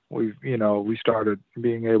 we started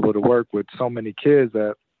being able to work with so many kids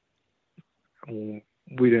that we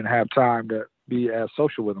didn't have time to be as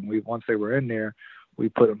social with them. Once they were in there, we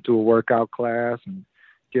put them through a workout class and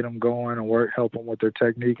get them going and help them with their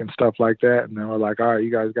technique and stuff like that. And then we're like, all right, you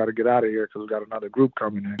guys got to get out of here because we got another group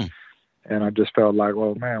coming in. And I just felt like,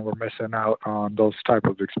 well, man, we're missing out on those type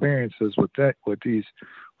of experiences with these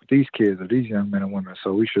kids or these young men and women.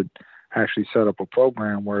 So we should actually set up a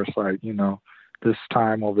program where it's like, you know, this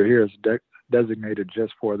time over here is designated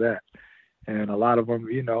just for that. And a lot of them,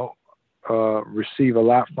 you know, receive a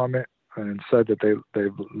lot from it and said that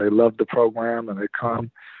they love the program and they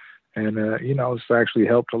come. And, you know, it's actually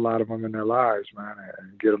helped a lot of them in their lives, man,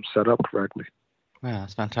 and get them set up correctly. Yeah,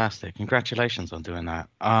 that's fantastic. Congratulations on doing that.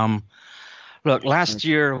 Look, last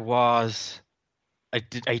year was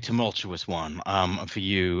a tumultuous one for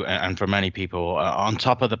you and for many people. On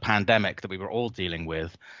top of the pandemic that we were all dealing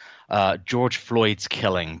with, George Floyd's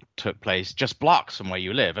killing took place just blocks from where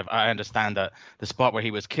you live. I understand that the spot where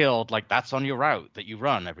he was killed, like that's on your route that you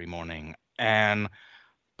run every morning. And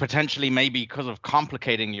potentially maybe because of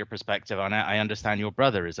complicating your perspective on it, I understand your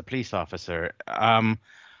brother is a police officer.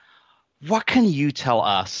 What can you tell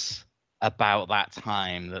us about that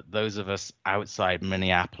time that those of us outside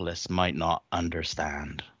Minneapolis might not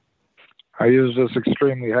understand? It was just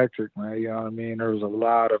extremely hectic, man. You know what I mean? There was a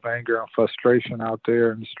lot of anger and frustration out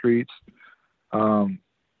there in the streets and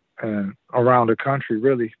around the country,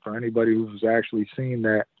 really, for anybody who's actually seen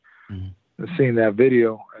that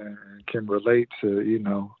video and can relate to, you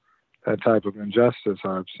know, that type of injustice.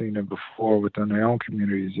 I've seen it before within their own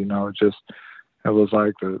communities. You know, it was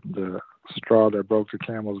like the straw that broke the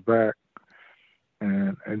camel's back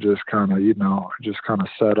and just kind of,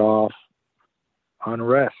 set off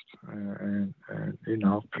unrest, and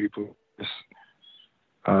people just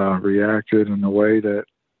reacted in a way that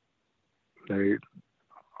they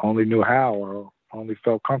only knew how or only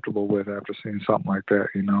felt comfortable with after seeing something like that,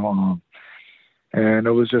 and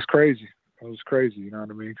it was just crazy. It was crazy, you know what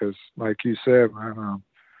I mean? Because like you said, man,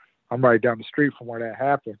 I'm right down the street from where that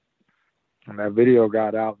happened, and that video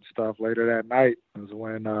got out and stuff later that night was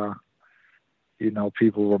when,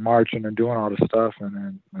 people were marching and doing all the stuff,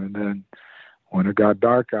 and then when it got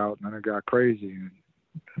dark out, and then it got crazy,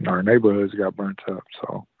 and our neighborhoods got burnt up.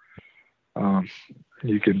 So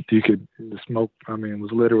you could the smoke. I mean,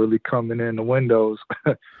 was literally coming in the windows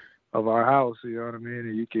of our house. You know what I mean?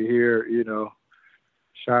 And you could hear,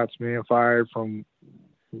 shots being fired from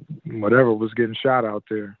whatever was getting shot out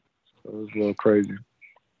there. So it was a little crazy.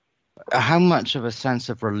 How much of a sense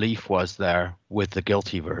of relief was there with the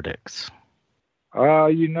guilty verdicts?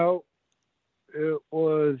 It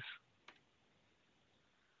was.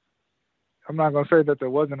 I'm not gonna say that there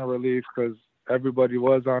wasn't a relief, because everybody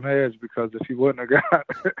was on edge, because if he wouldn't have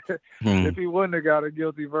got a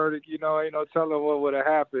guilty verdict, ain't no telling what would have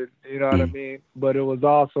happened. You know what I mean? But it was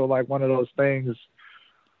also like one of those things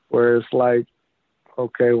where it's like,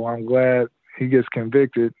 okay, well, I'm glad he gets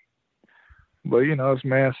convicted, but this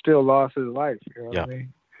man still lost his life. You know what I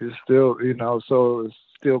mean? It's still, so it's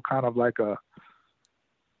still kind of like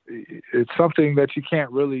it's something that you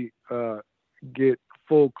can't really get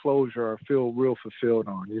full closure or feel real fulfilled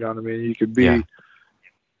on. You know what I mean? You could be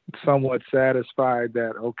somewhat satisfied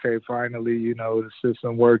that, okay, finally, the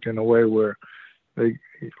system worked in a way where they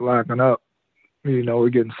locking up, we're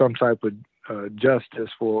getting some type of justice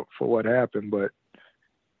for what happened, but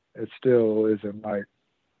it still isn't like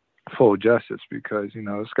full justice, because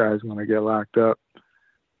this guy's going to get locked up,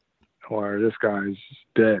 or this guy's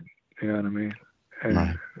dead, you know what I mean,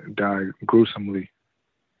 and die gruesomely.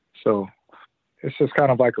 So it's just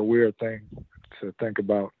kind of like a weird thing to think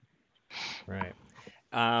about. Right.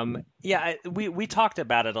 We talked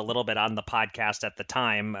about it a little bit on the podcast at the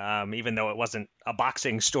time, even though it wasn't a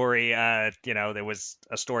boxing story. There was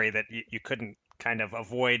a story that you couldn't kind of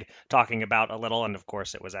avoid talking about a little. And of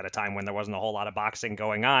course, it was at a time when there wasn't a whole lot of boxing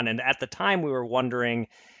going on. And at the time, we were wondering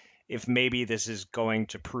if maybe this is going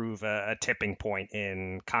to prove a tipping point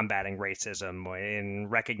in combating racism, in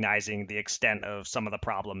recognizing the extent of some of the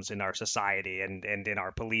problems in our society and in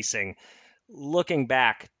our policing. Looking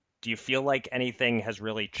back, do you feel like anything has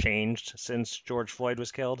really changed since George Floyd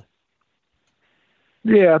was killed?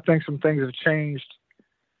 Yeah, I think some things have changed.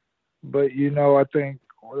 But, I think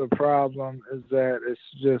the problem is that it's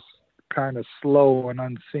just kind of slow and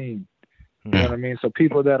unseen. You know what I mean? So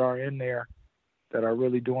people that are in there, that are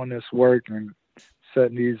really doing this work and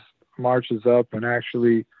setting these marches up and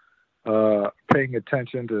actually paying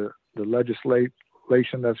attention to the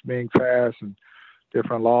legislation that's being passed and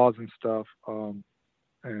different laws and stuff, and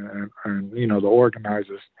the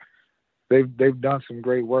organizers, they've done some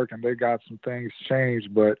great work, and they got some things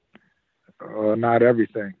changed, but not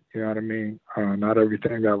everything. You know what I mean? Not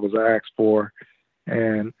everything that was asked for,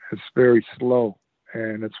 and it's very slow.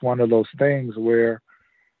 And it's one of those things where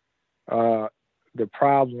the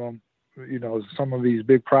problem, some of these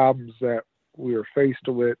big problems that we are faced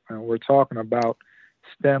with and we're talking about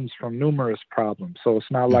stems from numerous problems. So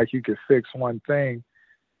it's not like you could fix one thing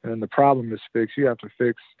and then the problem is fixed. You have to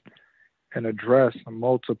fix and address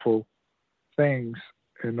multiple things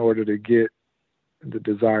in order to get the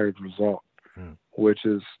desired result, which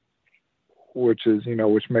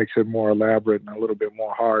makes it more elaborate and a little bit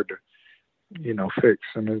more hard to, fix.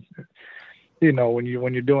 And it's, when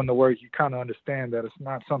you're doing the work, you kind of understand that it's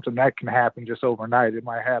not something that can happen just overnight. It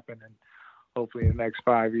might happen in hopefully in the next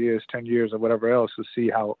 5 years, 10 years, or whatever else, to see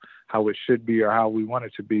how it should be or how we want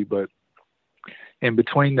it to be. But in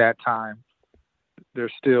between that time,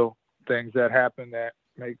 there's still things that happen that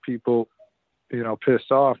make people,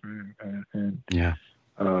 pissed off and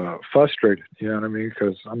frustrated. You know what I mean?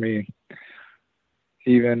 Because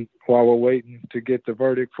even while we're waiting to get the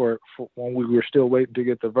verdict for when we were still waiting to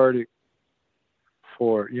get the verdict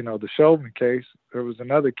for, the Chauvin case, there was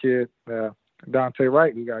another kid, Dante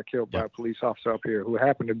Wright, who got killed by a police officer up here, who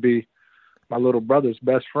happened to be my little brother's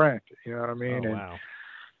best friend. You know what I mean? Oh, wow.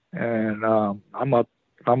 And I'm up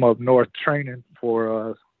north training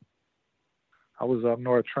for. I was up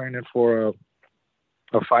north training for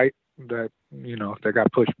a fight that that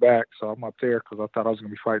got pushed back. So I'm up there because I thought I was gonna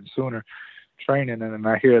be fighting sooner, training, and then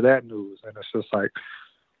I hear that news, and it's just like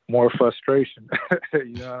more frustration.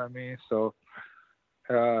 You know what I mean? So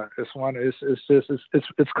it's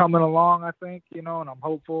coming along, I think, and I'm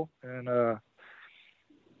hopeful, and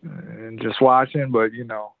and just watching, but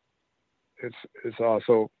it's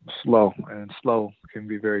also slow, and slow can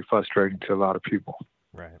be very frustrating to a lot of people.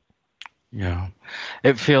 Right. Yeah.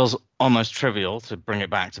 It feels almost trivial to bring it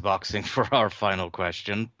back to boxing for our final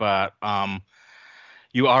question, but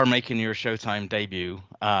you are making your Showtime debut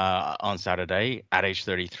on Saturday at age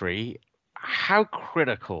 33. How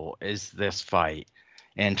critical is this fight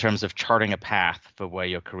in terms of charting a path for where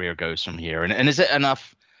your career goes from here? And is it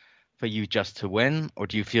enough for you just to win, or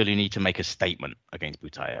do you feel you need to make a statement against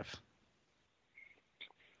Butayev?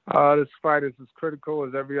 This fight is as critical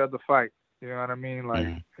as every other fight. You know what I mean? Like,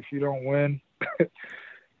 if you don't win,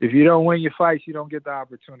 if you don't win your fights, you don't get the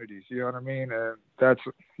opportunities. You know what I mean? And that's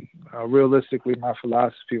realistically my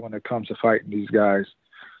philosophy when it comes to fighting these guys.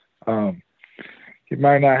 You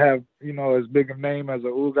might not have, as big a name as a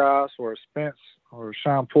Ugas or a Spence or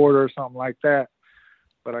Sean Porter or something like that,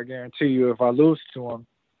 but I guarantee you if I lose to him,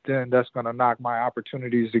 then that's going to knock my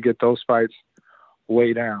opportunities to get those fights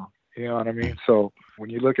way down. You know what I mean? So when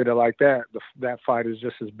you look at it like that, that fight is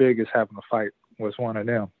just as big as having a fight with one of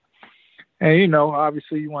them. And,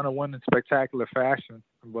 obviously you want to win in spectacular fashion,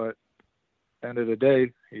 but at the end of the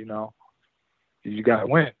day, you got to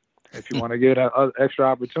win. If you want to get extra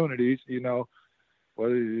opportunities,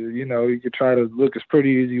 whether, you could try to look as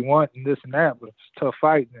pretty as you want and this and that, but if it's a tough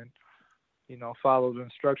fight, then, follow the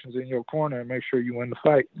instructions in your corner and make sure you win the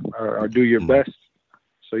fight or do your best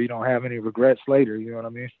so you don't have any regrets later. You know what I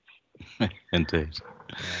mean? Indeed.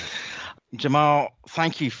 Jamal,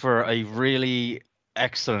 thank you for a really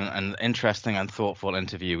excellent and interesting and thoughtful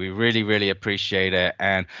interview. We really, really appreciate it.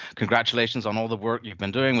 And congratulations on all the work you've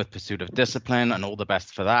been doing with Pursuit of Discipline, and all the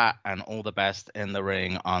best for that, and all the best in the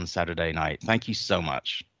ring on Saturday night. Thank you so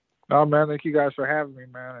much. Oh, man, thank you guys for having me,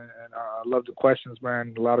 man. And I love the questions,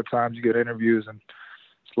 man. A lot of times you get interviews and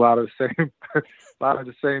it's a lot of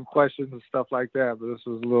the same questions and stuff like that. But this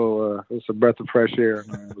was it was a breath of fresh air,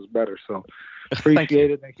 man. It was better. So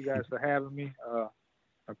appreciate it. Thank you guys for having me.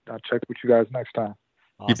 I'll check with you guys next time.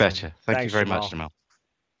 Awesome. You betcha. Thanks you very Jamal. much, Jamal.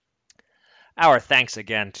 Our thanks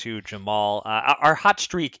again to Jamal. Our hot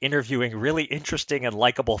streak interviewing really interesting and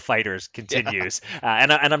likable fighters continues.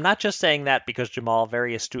 Yeah. And I'm not just saying that because Jamal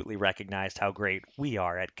very astutely recognized how great we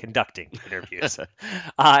are at conducting interviews.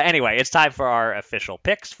 Anyway, it's time for our official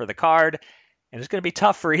picks for the card. And it's going to be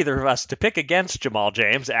tough for either of us to pick against Jamal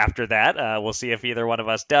James after that. We'll see if either one of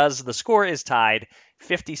us does. The score is tied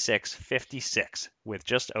 56-56 with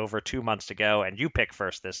just over 2 months to go. And you pick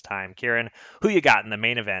first this time, Kieran. Who you got in the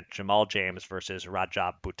main event, Jamal James versus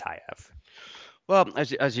Rajab Butayev? Well,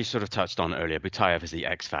 as you sort of touched on earlier, Butayev is the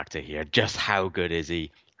X factor here. Just how good is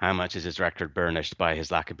he? How much is his record burnished by his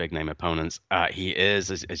lack of big-name opponents? He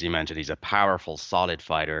is, as you mentioned, he's a powerful, solid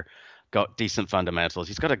fighter. Got decent fundamentals.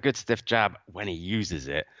 He's got a good stiff jab when he uses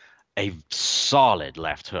it, a solid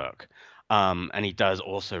left hook. And he does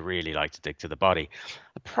also really like to dig to the body.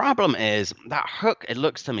 The problem is that hook, it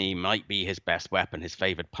looks to me, might be his best weapon, his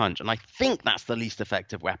favored punch. And I think that's the least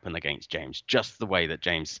effective weapon against James, just the way that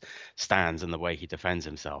James stands and the way he defends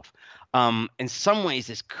himself. In some ways,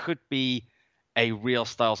 this could be a real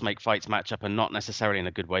styles make fights matchup and not necessarily in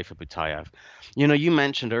a good way for Butayev. You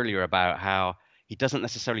mentioned earlier about how he doesn't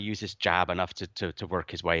necessarily use his jab enough to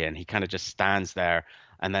work his way in. He kind of just stands there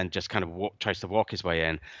and then just kind of tries to walk his way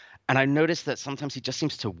in. And I noticed that sometimes he just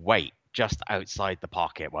seems to wait just outside the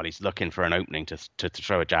pocket while he's looking for an opening to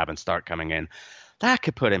throw a jab and start coming in. That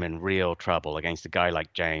could put him in real trouble against a guy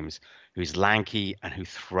like James, who's lanky and who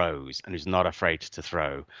throws and who's not afraid to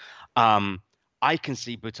throw. I can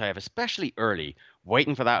see Butayev, especially early,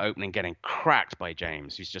 waiting for that opening, getting cracked by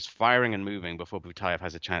James, who's just firing and moving before Butayev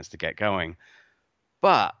has a chance to get going.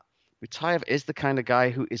 But Butayev is the kind of guy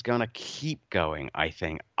who is going to keep going, I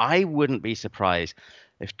think. I wouldn't be surprised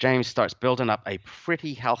if James starts building up a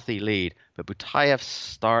pretty healthy lead, but Butayev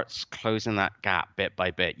starts closing that gap bit by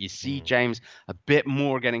bit. You see James a bit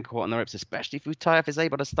more getting caught on the ropes, especially if Butayev is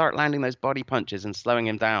able to start landing those body punches and slowing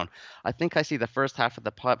him down. I think I see the first half of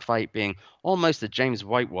the fight being almost a James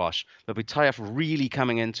whitewash, but Butayev really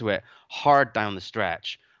coming into it hard down the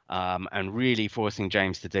stretch and really forcing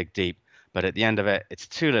James to dig deep. But at the end of it, it's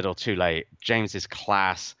too little, too late. James's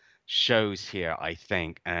class shows here, I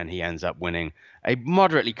think, and he ends up winning a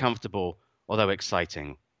moderately comfortable, although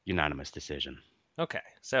exciting, unanimous decision. Okay,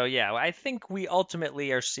 so yeah, I think we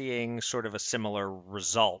ultimately are seeing sort of a similar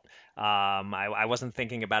result. I wasn't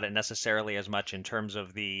thinking about it necessarily as much in terms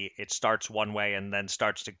of it starts one way and then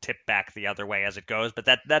starts to tip back the other way as it goes, but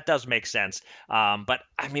that does make sense. But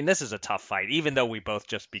I mean, this is a tough fight, even though we both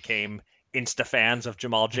just became Insta fans of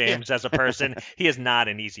Jamal James as a person. He is not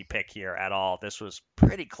an easy pick here at all. This was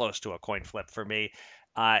pretty close to a coin flip for me.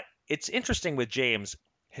 It's interesting with James.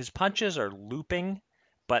 His punches are looping,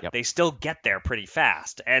 but Yep. they still get there pretty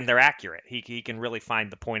fast, and they're accurate. He can really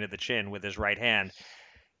find the point of the chin with his right hand.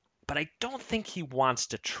 But I don't think he wants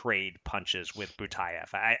to trade punches with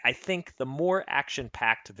Butayev. I think the more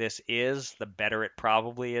action-packed this is, the better it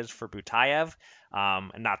probably is for Butayev.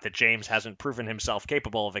 Not that James hasn't proven himself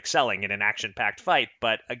capable of excelling in an action-packed fight,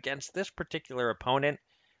 but against this particular opponent,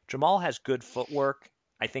 Jamal has good footwork.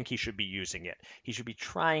 I think he should be using it. He should be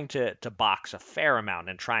trying to box a fair amount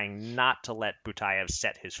and trying not to let Butayev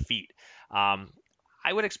set his feet.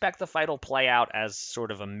 I would expect the fight will play out as sort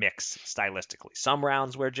of a mix stylistically. Some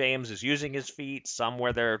rounds where James is using his feet, some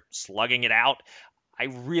where they're slugging it out. I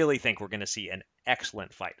really think we're going to see an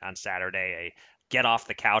excellent fight on Saturday, a get off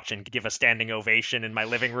the couch and give a standing ovation in my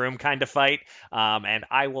living room kind of fight. And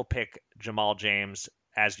I will pick Jamal James,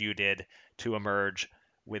 as you did, to emerge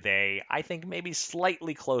with a, I think, maybe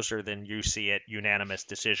slightly closer than you see it, unanimous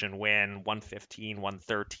decision win, 115,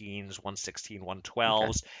 113s, 116, 112s.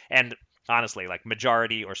 Okay. And honestly, like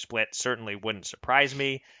majority or split certainly wouldn't surprise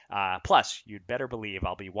me. Plus, you'd better believe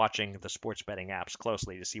I'll be watching the sports betting apps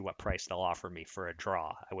closely to see what price they'll offer me for a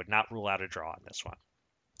draw. I would not rule out a draw on this one.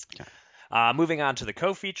 Okay. Moving on to the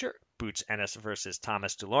co-feature, Boots Ennis versus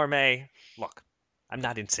Thomas Dulorme. Look, I'm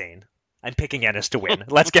not insane. I'm picking Ennis to win.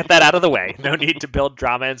 Let's get that out of the way. No need to build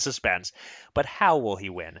drama and suspense. But how will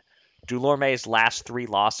he win? Dulorme's last 3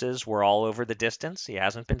 losses were all over the distance. He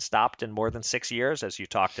hasn't been stopped in more than 6 years, as you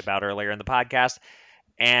talked about earlier in the podcast.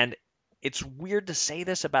 And it's weird to say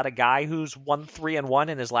this about a guy who's won 3-1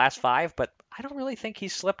 in his last 5, but I don't really think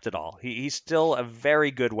he's slipped at all. He's still a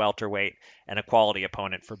very good welterweight and a quality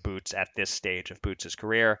opponent for Boots at this stage of Boots'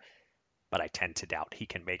 career. But I tend to doubt he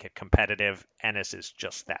can make it competitive. Ennis is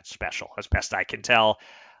just that special, as best I can tell.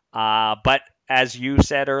 But as you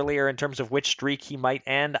said earlier, in terms of which streak he might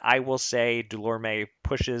end, I will say Dulorme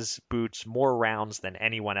pushes Boots more rounds than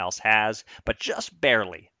anyone else has, but just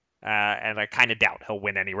barely. And I kind of doubt he'll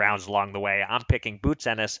win any rounds along the way. I'm picking Boots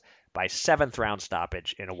Ennis by 7th round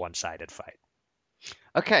stoppage in a one-sided fight.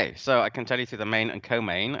 Okay, so I can tell you through the main and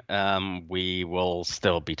co-main, we will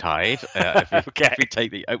still be tied if we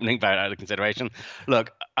take the opening bout out of consideration.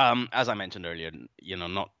 Look, as I mentioned earlier,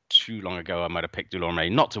 not too long ago, I might have picked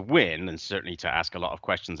Dulorme not to win and certainly to ask a lot of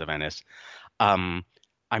questions of Ennis. I'm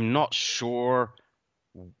not sure,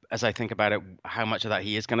 as I think about it, how much of that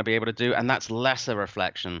he is going to be able to do, and that's less a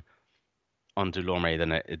reflection on Dulorme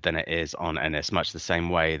than it is on Ennis, much the same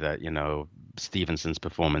way that, Stevenson's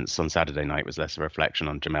performance on Saturday night was less a reflection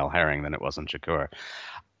on Jamel Herring than it was on Shakur.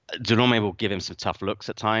 Dulorme will give him some tough looks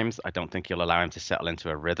at times. I don't think he'll allow him to settle into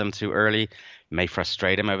a rhythm too early. May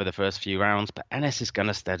frustrate him over the first few rounds, but Ennis is going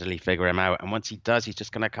to steadily figure him out. And once he does, he's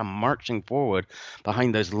just going to come marching forward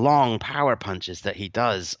behind those long power punches that he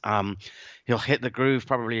does. He'll hit the groove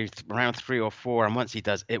probably around 3 or 4. And once he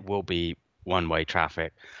does, it will be one-way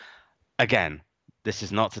traffic. Again, this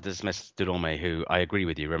is not to dismiss Dulorme, who, I agree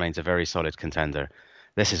with you, remains a very solid contender.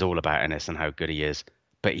 This is all about Ennis and how good he is,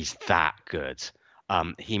 but he's that good.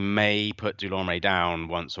 He may put Dulorme down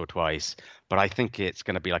once or twice, but I think it's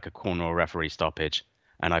going to be like a corner or referee stoppage,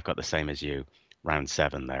 and I've got the same as you, round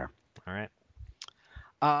 7 there. All right.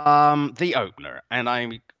 The opener, and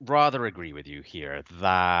I rather agree with you here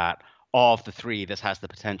that of the 3, this has the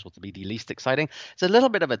potential to be the least exciting. It's a little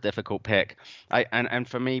bit of a difficult pick, and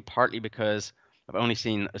for me, partly because I've only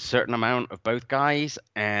seen a certain amount of both guys,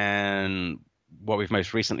 and what we've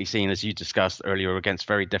most recently seen, as you discussed earlier, against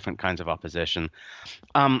very different kinds of opposition.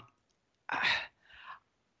 I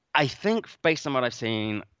think, based on what I've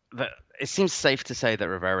seen, that it seems safe to say that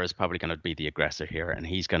Rivera is probably going to be the aggressor here, and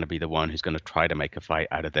he's going to be the one who's going to try to make a fight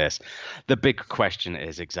out of this. The big question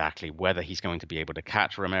is exactly whether he's going to be able to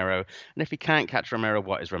catch Romero, and if he can't catch Romero,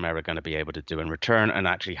 what is Romero going to be able to do in return, and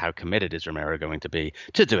actually how committed is Romero going to be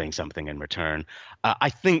to doing something in return. I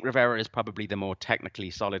think Rivera is probably the more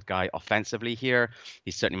technically solid guy offensively here.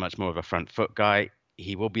 He's certainly much more of a front foot guy.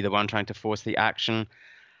 He will be the one trying to force the action.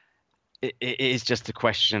 It is just a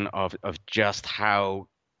question of just how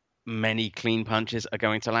many clean punches are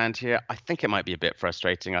going to land here. I think it might be a bit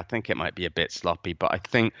frustrating. I think it might be a bit sloppy, but I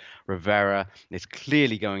think Rivera is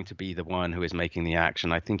clearly going to be the one who is making the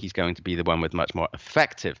action. I think he's going to be the one with much more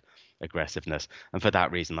effective aggressiveness. And for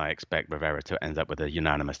that reason, I expect Rivera to end up with a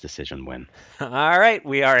unanimous decision win. All right.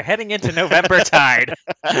 We are heading into November tied.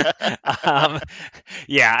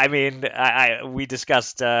 Yeah, I mean, we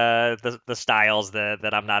discussed the styles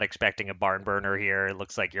that I'm not expecting a barn burner here. It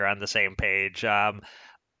looks like you're on the same page.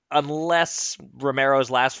 Unless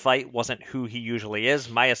Romero's last fight wasn't who he usually is,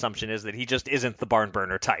 my assumption is that he just isn't the barn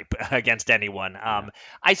burner type against anyone.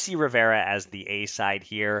 I see Rivera as the A side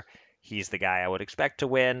here. he's the guy I would expect to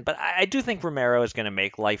win. But I do think Romero is going to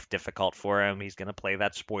make life difficult for him. He's going to play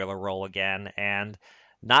that spoiler role again and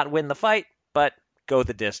not win the fight, but go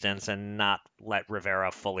the distance and not let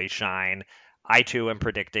Rivera fully shine. I too am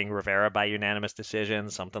predicting Rivera by unanimous decision,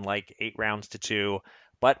 something like 8 rounds to 2.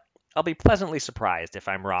 But I'll be pleasantly surprised if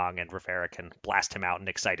I'm wrong and Rivera can blast him out in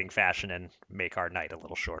exciting fashion and make our night a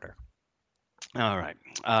little shorter. All right.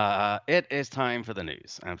 It is time for the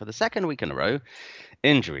news. And for the second week in a row,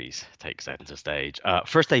 injuries take center stage.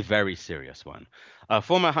 First, a very serious one.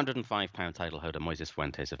 Former 105-pound title holder Moises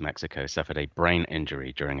Fuentes of Mexico suffered a brain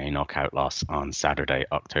injury during a knockout loss on Saturday,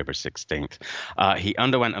 October 16th. He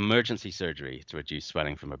underwent emergency surgery to reduce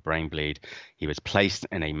swelling from a brain bleed. He was placed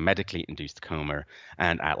in a medically induced coma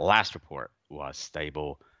and at last report was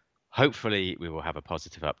stable. Hopefully, we will have a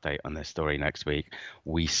positive update on this story next week.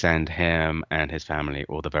 We send him and his family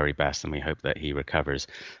all the very best, and we hope that he recovers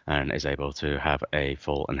and is able to have a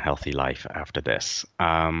full and healthy life after this.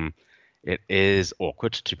 It is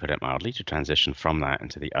awkward, to put it mildly, to transition from that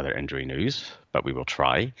into the other injury news, but we will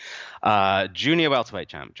try. Junior welterweight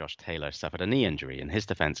champ Josh Taylor suffered a knee injury, and his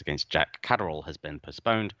defense against Jack Catterall has been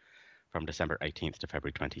postponed from December 18th to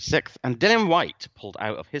February 26th. And Dillian Whyte pulled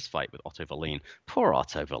out of his fight with Otto Wallin. Poor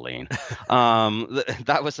Otto Wallin.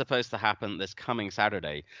 That was supposed to happen this coming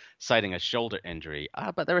Saturday, citing a shoulder injury.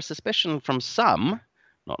 But there is suspicion from some,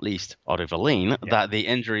 not least Otto Wallin, that the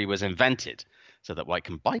injury was invented so that Whyte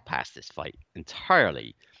can bypass this fight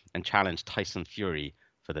entirely and challenge Tyson Fury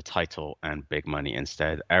for the title and big money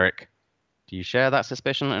instead. Eric, do you share that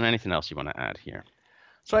suspicion and anything else you want to add here?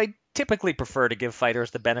 So I typically prefer to give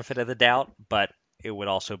fighters the benefit of the doubt, but it would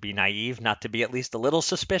also be naive not to be at least a little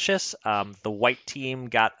suspicious. The Whyte team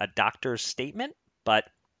got a doctor's statement, but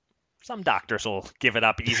some doctors will give it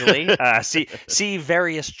up easily. See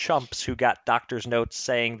various chumps who got doctor's notes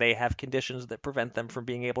saying they have conditions that prevent them from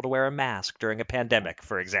being able to wear a mask during a pandemic,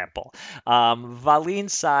 for example.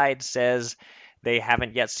 Wallin's side says they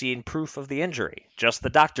haven't yet seen proof of the injury, just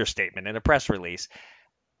the doctor's statement in a press release.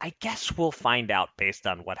 I guess we'll find out based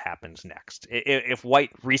on what happens next. If Whyte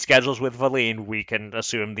reschedules with Wallin, we can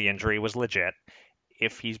assume the injury was legit.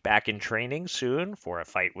 If he's back in training soon for a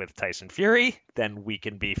fight with Tyson Fury, then we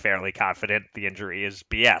can be fairly confident the injury is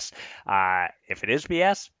BS. If it is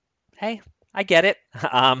BS, hey, I get it.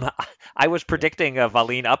 I was predicting a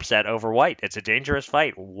Wallin upset over Whyte. It's a dangerous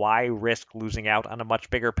fight. Why risk losing out on a much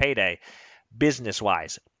bigger payday?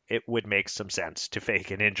 Business-wise, it would make some sense to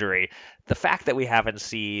fake an injury. The fact that we haven't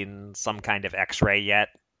seen some kind of x-ray yet,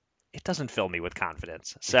 it doesn't fill me with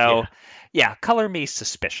confidence. So, yeah, color me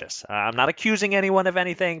suspicious. I'm not accusing anyone of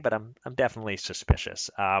anything, but I'm definitely suspicious.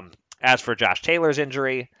 As for Josh Taylor's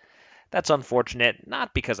injury, that's unfortunate,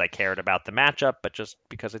 not because I cared about the matchup, but just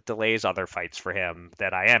because it delays other fights for him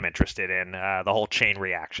that I am interested in, the whole chain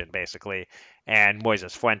reaction, basically. And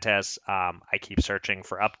Moises Fuentes, I keep searching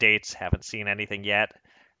for updates, haven't seen anything yet.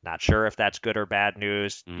 Not sure if that's good or bad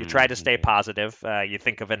news. You try to stay positive. You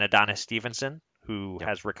think of an Adonis Stevenson, who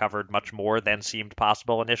has recovered much more than seemed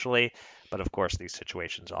possible initially. But of course, these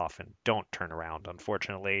situations often don't turn around,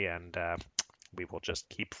 unfortunately. And we will just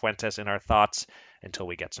keep Fuentes in our thoughts until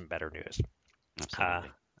we get some better news.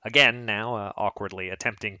 Again, now awkwardly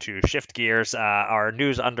attempting to shift gears, our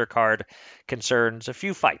news undercard concerns a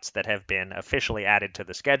few fights that have been officially added to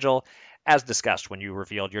the schedule. As discussed when you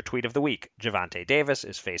revealed your tweet of the week, Gervonta Davis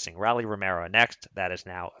is facing Rolly Romero next. That is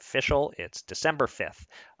now official. It's December 5th,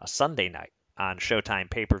 a Sunday night on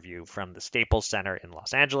Showtime pay-per-view from the Staples Center in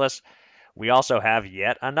Los Angeles. We also have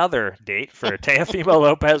yet another date for Teofimo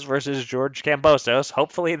Lopez versus George Kambosos.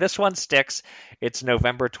 Hopefully this one sticks. It's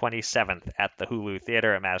November 27th at the Hulu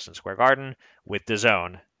Theater at Madison Square Garden with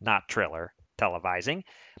DAZN, not Triller, televising.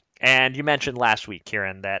 And you mentioned last week,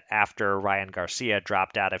 Kieran, that after Ryan Garcia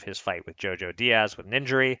dropped out of his fight with Jojo Diaz with an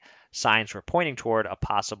injury, signs were pointing toward a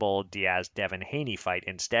possible Diaz-Devin Haney fight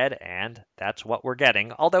instead, and that's what we're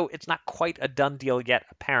getting. Although it's not quite a done deal yet,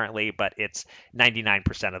 apparently, but it's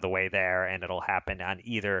 99% of the way there, and it'll happen on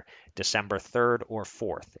either December 3rd or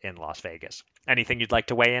 4th in Las Vegas. Anything you'd like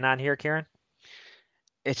to weigh in on here, Kieran?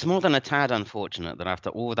 It's more than a tad unfortunate that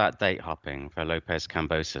after all that date hopping for Lopez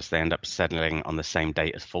Kambosos, they end up settling on the same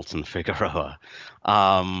date as Fulton Figueroa.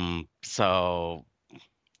 So,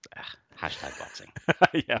 hashtag boxing.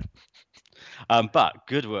 Yeah. But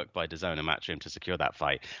good work by DAZN and Matchroom to secure that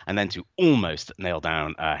fight, and then to almost nail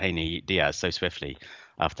down Haney Diaz so swiftly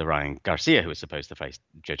after Ryan Garcia, who was supposed to face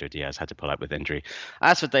Jojo Diaz, had to pull out with injury.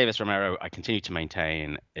 As for Davis Romero, I continue to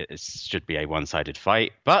maintain it should be a one-sided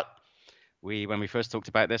fight, but When we first talked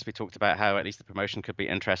about this, we talked about how at least the promotion could be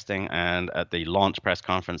interesting. And at the launch press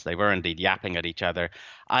conference, they were indeed yapping at each other.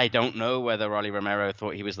 I don't know whether Rolly Romero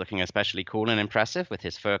thought he was looking especially cool and impressive with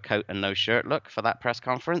his fur coat and no shirt look for that press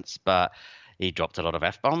conference, but he dropped a lot of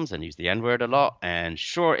F-bombs and used the N-word a lot, and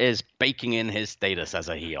sure is baking in his status as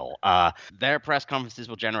a heel. Their press conferences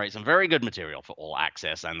will generate some very good material for All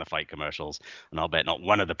Access and the fight commercials, and I'll bet not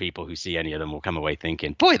one of the people who see any of them will come away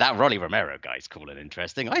thinking, boy, that Rolly Romero guy's cool and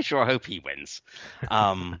interesting. I sure hope he wins.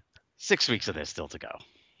 6 weeks of this still to go.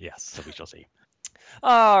 Yes. So we shall see.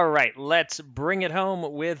 All right, let's bring it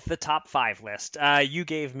home with the top 5 list. You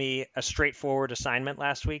gave me a straightforward assignment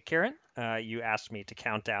last week, Kieran. You asked me to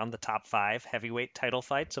count down the top 5 heavyweight title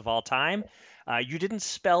fights of all time. You didn't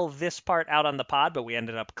spell this part out on the pod, but we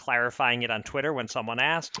ended up clarifying it on Twitter when someone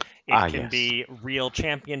asked. It can be real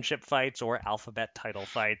championship fights or alphabet title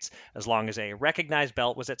fights. As long as a recognized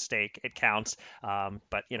belt was at stake, it counts.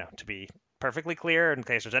 But, to be perfectly clear, in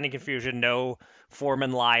case there's any confusion, no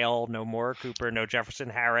Foreman Lyle, no Moore Cooper, no Jefferson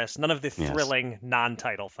Harris, none of the thrilling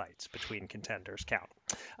non-title fights between contenders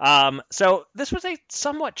count. So this was a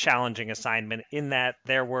somewhat challenging assignment in that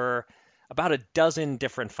there were about a dozen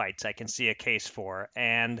different fights I can see a case for,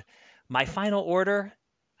 and my final order,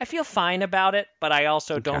 I feel fine about it, but I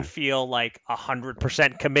also don't feel like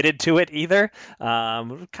 100% committed to it either.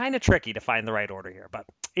 Kind of tricky to find the right order here, but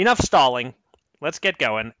enough stalling. Let's get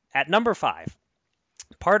going. At number 5,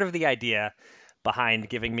 part of the idea behind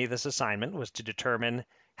giving me this assignment was to determine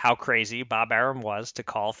how crazy Bob Arum was to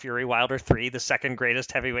call Fury Wilder 3 the second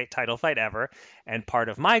greatest heavyweight title fight ever, and part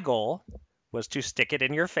of my goal was to stick it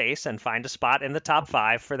in your face and find a spot in the top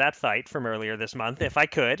 5 for that fight from earlier this month if I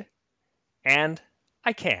could, and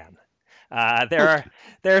I can. There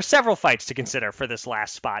are several fights to consider for this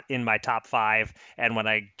last spot in my top 5, and when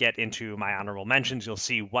I get into my honorable mentions, you'll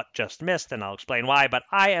see what just missed, and I'll explain why, but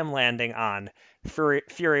I am landing on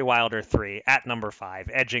Fury Wilder 3 at number 5,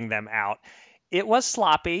 edging them out. It was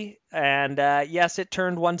sloppy, and yes, it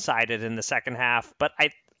turned one-sided in the second half, but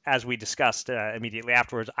as we discussed immediately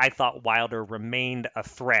afterwards, I thought Wilder remained a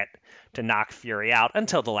threat to knock Fury out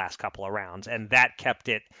until the last couple of rounds, and that kept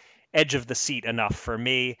it edge of the seat enough for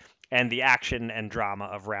me. And the action and drama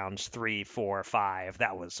of rounds 3, 4, 5,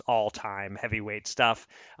 that was all-time heavyweight stuff.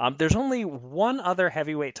 There's only one other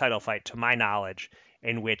heavyweight title fight, to my knowledge,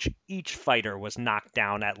 in which each fighter was knocked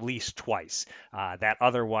down at least twice. That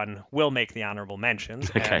other one will make the honorable mentions,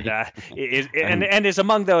 and is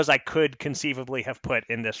among those I could conceivably have put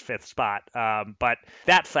in this 5th spot. But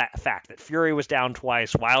that fact that Fury was down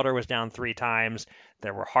twice, Wilder was down 3 times,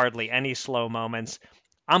 there were hardly any slow moments.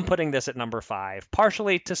 I'm putting this at number 5,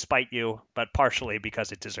 partially to spite you, but partially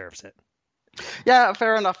because it deserves it. Yeah,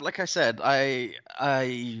 fair enough. Like I said, I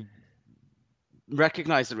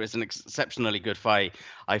recognize that it was an exceptionally good fight.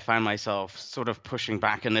 I found myself sort of pushing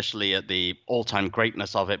back initially at the all-time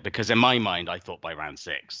greatness of it because in my mind, I thought by round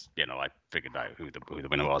 6, I figured out who the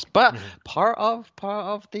winner was. But part of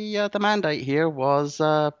the mandate here was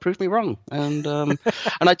prove me wrong, and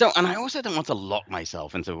I also don't want to lock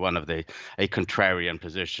myself into one of a contrarian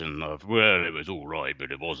position of it was all right,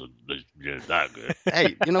 but it wasn't that good.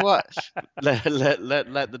 Hey, you know what? Let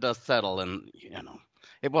the dust settle, and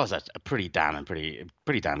it was a pretty damn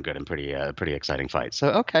good and pretty exciting fight. So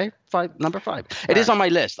okay, number 5. It is on my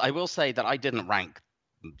list. I will say that I didn't rank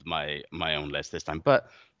my own list this time, but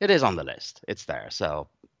it is on the list. It's there. So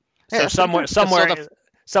somewhere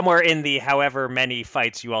in the however many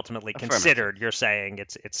fights you ultimately considered, you're saying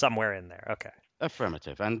it's somewhere in there. Okay.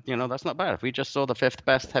 Affirmative. And, that's not bad. If we just saw the 5th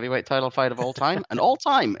best heavyweight title fight of all time, and all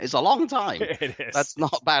time is a long time. It is. That's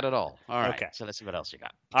not bad at all. All right. Okay. So let's see what else you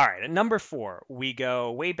got. All right. At number 4, we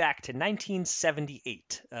go way back to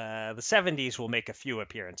 1978. The 70s will make a few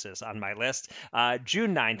appearances on my list.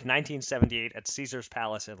 June 9th, 1978 at Caesars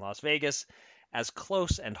Palace in Las Vegas. As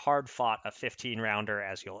close and hard-fought a 15-rounder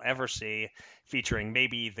as you'll ever see, featuring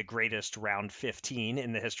maybe the greatest round 15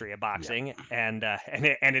 in the history of boxing, and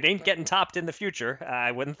it ain't getting topped in the future.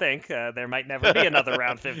 I wouldn't think there might never be another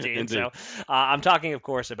round 15. So I'm talking, of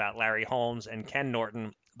course, about Larry Holmes and Ken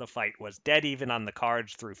Norton. The fight was dead even on the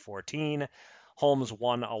cards through 14. Holmes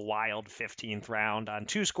won a wild 15th round on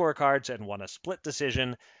 2 scorecards and won a split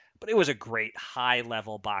decision. But it was a great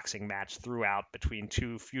high-level boxing match throughout between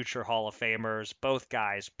 2 future Hall of Famers. Both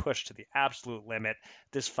guys pushed to the absolute limit.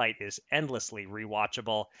 This fight is endlessly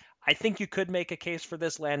rewatchable. I think you could make a case for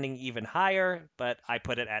this landing even higher, but I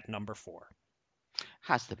put it at number 4.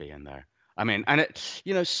 Has to be in there. I mean, and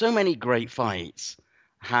so many great fights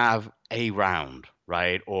have a round,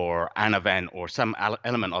 right, or an event or some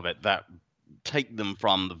element of it that take them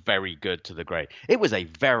from the very good to the great. It was a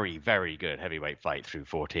very, very good heavyweight fight through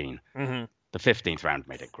 14. Mm-hmm. The 15th round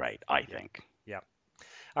made it great, I think. Yeah.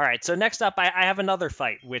 All right, so next up, I have another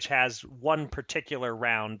fight which has one particular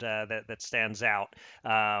round that stands out,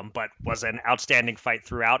 but was an outstanding fight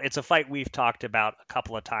throughout. It's a fight we've talked about a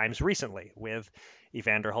couple of times recently with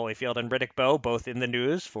Evander Holyfield and Riddick Bowe, both in the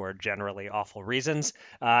news for generally awful reasons.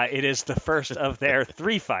 It is the first of their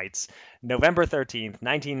three fights, November 13th,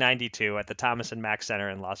 1992, at the Thomas & Mack Center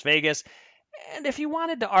in Las Vegas. And if you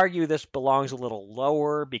wanted to argue this belongs a little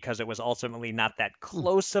lower because it was ultimately not that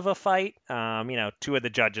close of a fight, two of the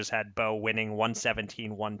judges had Bowe winning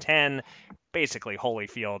 117-110. Basically,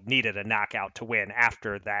 Holyfield needed a knockout to win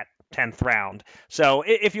after that 10th round. So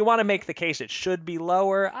if you want to make the case it should be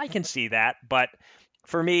lower, I can see that. But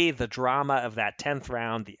for me, the drama of that 10th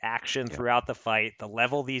round, the action throughout the fight, the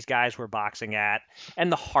level these guys were boxing at,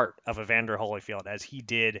 and the heart of Evander Holyfield as he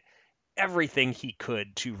did everything he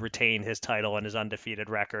could to retain his title and his undefeated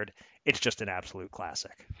record. It's just an absolute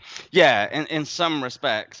classic. Yeah, in some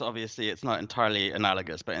respects, obviously it's not entirely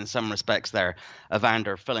analogous, but in some respects there,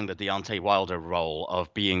 Evander filling the Deontay Wilder role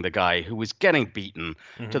of being the guy who was getting beaten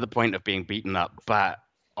to the point of being beaten up, but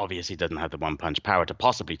obviously didn't have the one-punch power to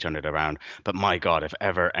possibly turn it around. But my God, if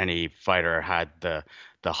ever any fighter had the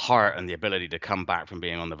heart and the ability to come back from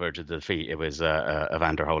being on the verge of defeat, it was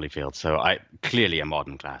Evander Holyfield. So clearly a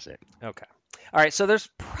modern classic. Okay. All right, so there's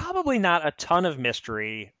probably not a ton of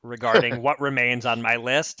mystery regarding what remains on my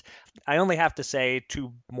list. I only have to say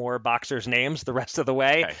two more boxers' names the rest of the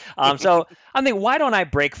way. Okay. So I'm thinking, why don't I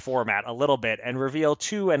break format a little bit and reveal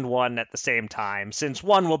 2 and 1 at the same time, since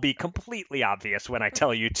 1 will be completely obvious when I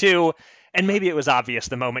tell you 2, and maybe it was obvious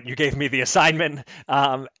the moment you gave me the assignment.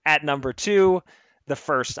 At number 2, the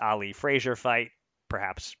first Ali Frazier fight,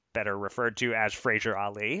 perhaps better referred to as Frazier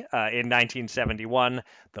Ali, in 1971,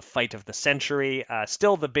 the fight of the century,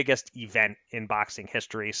 still the biggest event in boxing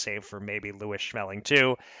history, save for maybe Louis Schmeling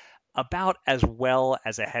too. About as well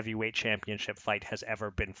as a heavyweight championship fight has ever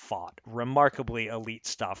been fought. Remarkably elite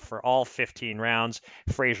stuff for all 15 rounds.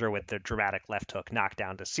 Frazier with the dramatic left hook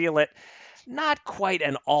knockdown to seal it. Not quite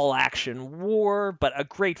an all-action war, but a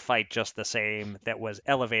great fight just the same that was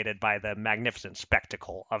elevated by the magnificent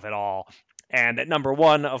spectacle of it all. And at number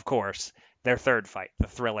 1, of course, their third fight, the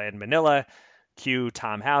Thrilla in Manila. Cue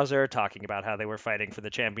Tom Hauser talking about how they were fighting for the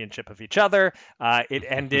championship of each other. It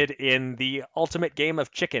ended in the ultimate game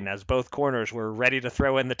of chicken as both corners were ready to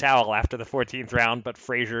throw in the towel after the 14th round, but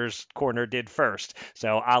Frazier's corner did first.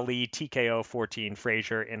 So Ali TKO 14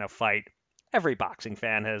 Frazier in a fight every boxing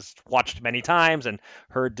fan has watched many times and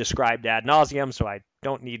heard described ad nauseum, so I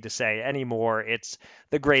don't need to say any more. It's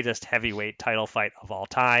the greatest heavyweight title fight of all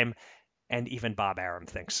time, and even Bob Arum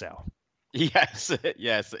thinks so. Yes,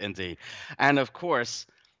 yes, indeed. And of course,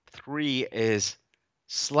 3 is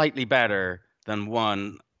slightly better than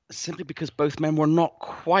 1, simply because both men were not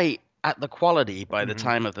quite at the quality by the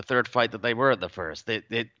time of the third fight that they were at the first.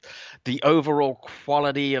 The overall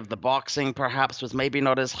quality of the boxing perhaps was maybe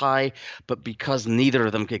not as high, but because neither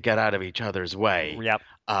of them could get out of each other's way,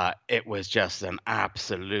 it was just an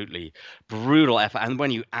absolutely brutal effort. And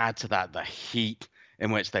when you add to that the heat in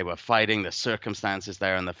which they were fighting, the circumstances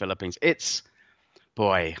there in the Philippines, it's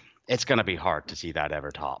going to be hard to see that ever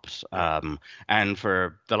topped. And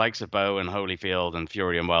for the likes of Bowe and Holyfield and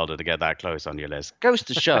Fury and Wilder to get that close on your list goes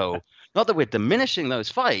to show, not that we're diminishing those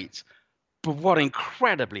fights, but what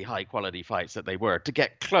incredibly high quality fights that they were to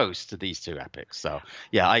get close to these two epics. So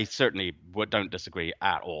yeah, I certainly don't disagree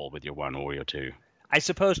at all with your 1 or your 2. I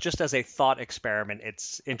suppose just as a thought experiment,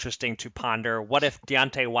 it's interesting to ponder, what if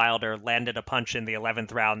Deontay Wilder landed a punch in the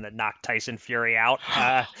 11th round that knocked Tyson Fury out?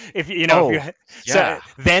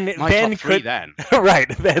 Then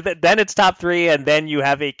it's top 3, and then you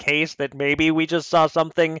have a case that maybe we just saw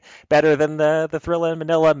something better than the Thrilla in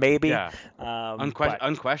Manila, maybe. Yeah.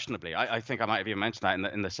 Unquestionably. I think I might have even mentioned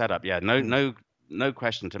that in the setup. Yeah, no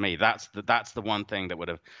question to me. That's the one thing that would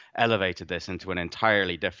have elevated this into an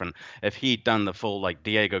entirely different. If he'd done the full like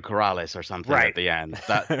Diego Corrales or something at the end,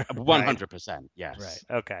 that 100%. Yes.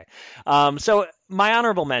 Right. Okay. So my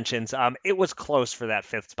honorable mentions. It was close for that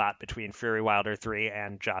 5th spot between Fury Wilder 3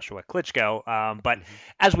 and Joshua Klitschko. But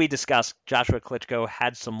as we discussed, Joshua Klitschko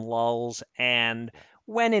had some lulls, and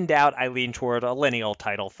when in doubt, I lean toward a lineal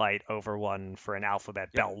title fight over one for an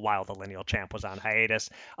alphabet belt while the lineal champ was on hiatus.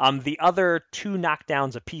 The other 2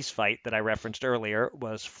 knockdowns apiece fight that I referenced earlier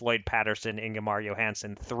was Floyd Patterson, Ingemar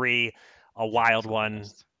Johansson 3, a wild one.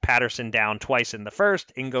 Patterson down twice in the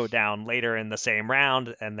first, Ingo down later in the same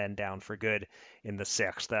round, and then down for good in the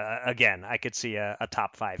 6th. Again, I could see a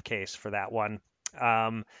top 5 case for that one.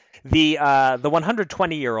 The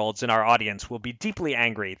 120-year-olds in our audience will be deeply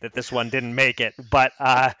angry that this one didn't make it, but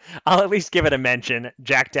I'll at least give it a mention.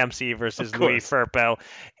 Jack Dempsey versus Louis Firpo.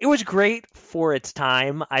 It was great for its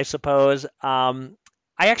time, I suppose. I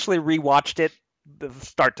actually rewatched it the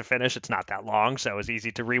start to finish. It's not that long, so it was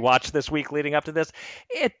easy to rewatch this week leading up to this.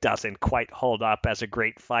 It doesn't quite hold up as a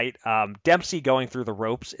great fight. Dempsey going through the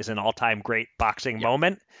ropes is an all-time great boxing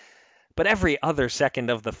moment. But every other second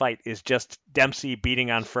of the fight is just Dempsey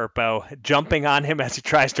beating on Firpo, jumping on him as he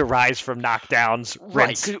tries to rise from knockdowns.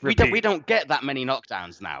 Right, we don't get that many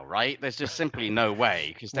knockdowns now, right? There's just simply no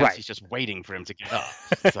way, because Dempsey's just waiting for him to get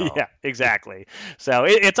up. So. Yeah, exactly. So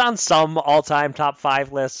it's on some all-time top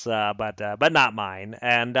 5 lists, but not mine.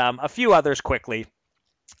 And a few others quickly.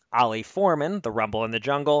 Ali Foreman, The Rumble in the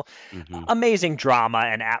Jungle. Amazing drama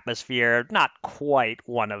and atmosphere. Not quite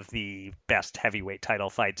one of the best heavyweight title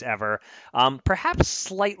fights ever. Perhaps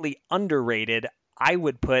slightly underrated. I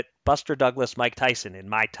would put Buster Douglas, Mike Tyson in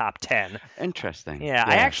my top 10. Interesting. Yeah, yes.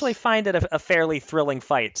 I actually find it a fairly thrilling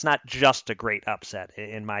fight. It's not just a great upset,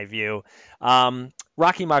 in my view.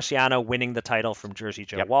 Rocky Marciano winning the title from Jersey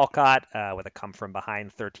Joe Walcott with a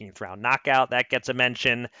come-from-behind 13th round knockout. That gets a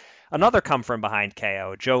mention. Another come-from-behind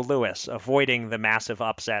KO, Joe Louis, avoiding the massive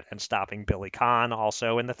upset and stopping Billy Conn,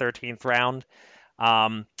 also in the 13th round.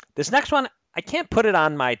 This next one, I can't put it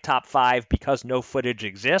on my top 5 because no footage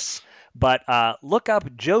exists, but look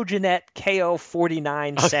up Joe Jeanette KO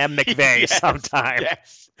 49 Sam McVeigh sometime.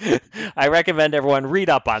 Yes. I recommend everyone read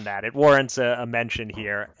up on that. It warrants a mention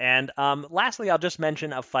here. And lastly, I'll just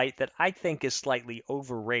mention a fight that I think is slightly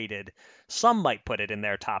overrated. Some might put it in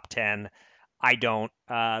their top 10. I don't.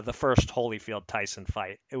 The first Holyfield-Tyson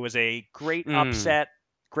fight. It was a great upset,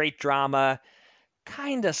 great drama,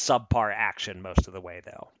 kind of subpar action most of the way,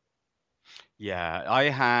 though. Yeah, I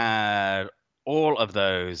had all of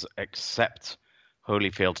those except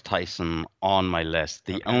Holyfield-Tyson on my list.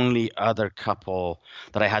 The only other couple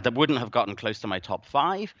that I had that wouldn't have gotten close to my top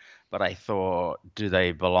 5, but I thought, do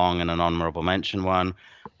they belong in an honorable mention one?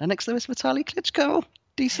 Lennox Lewis, Vitaly Klitschko.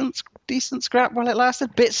 Decent scrap while it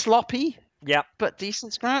lasted. Bit sloppy. Yep. But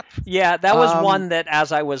decent scrap. Yeah, that was one that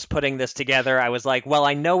as I was putting this together, I was like, well,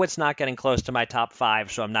 I know it's not getting close to my top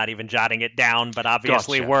 5, so I'm not even jotting it down. But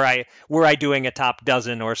obviously, were I doing a top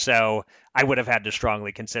dozen or so, I would have had to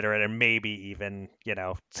strongly consider it, and maybe even,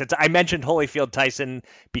 since I mentioned Holyfield-Tyson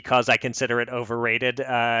because I consider it overrated,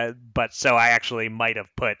 but so I actually might have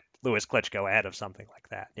put Louis Klitschko ahead of something like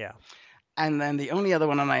that. Yeah. And then the only other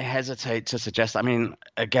one, and I hesitate to suggest, I mean,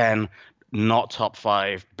 again, not top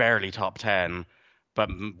 5, barely top 10, but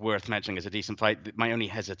worth mentioning as a decent fight. My only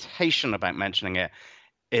hesitation about mentioning it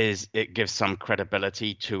is it gives some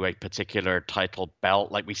credibility to a particular title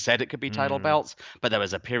belt. Like we said, it could be title belts, but there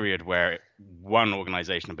was a period where one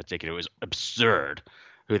organization in particular was absurd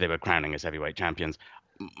who they were crowning as heavyweight champions.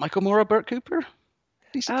 Michael Moorer, Burt Cooper?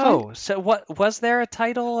 Decent fight. So what was there a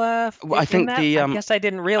title? I think that? I guess I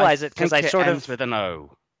didn't realize it because I sort of ends with an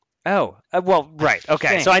O. Oh, well, right.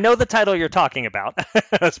 Okay. So I know the title you're talking about,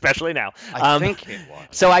 especially now. I think it was.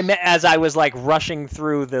 So as I was like rushing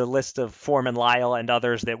through the list of Foreman, Lyle, and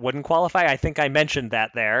others that wouldn't qualify, I think I mentioned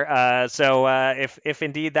that there. So if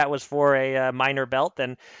indeed that was for a minor belt,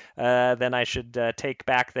 then I should take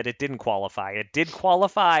back that it didn't qualify. It did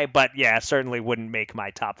qualify, but yeah, certainly wouldn't make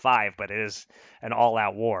my top 5. But it is an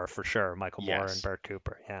all-out war for sure. Michael Moorer and Burt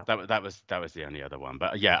Cooper. Yeah. That was the only other one.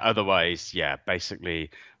 But yeah, otherwise, yeah,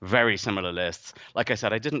 basically very similar lists. Like I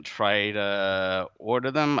said, I didn't try to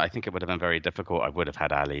order them. I think it would have been very difficult. I would have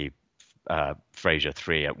had Ali Frazier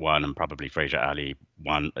 3 at 1 and probably Frazier Ali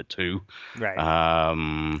 1 at 2.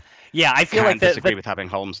 Right. Yeah, I feel like disagree with having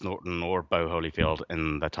Holmes Norton or Bo Holyfield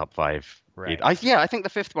in the top 5. Right. I think the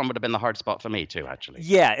 5th one would have been the hard spot for me too, actually.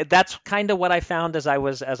 Yeah, that's kind of what I found as I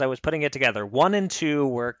was putting it together. 1 and 2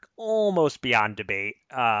 were almost beyond debate,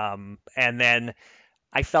 and then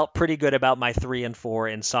I felt pretty good about my 3 and 4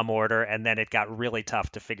 in some order, and then it got really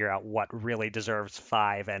tough to figure out what really deserves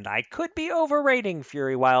 5. And I could be overrating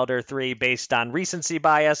Fury Wilder 3 based on recency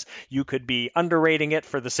bias. You could be underrating it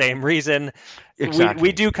for the same reason. Exactly.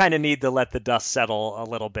 We do kind of need to let the dust settle a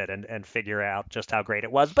little bit and figure out just how great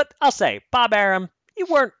it was. But I'll say, Bob Arum, you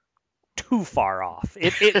weren't too far off.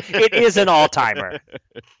 It is an all-timer.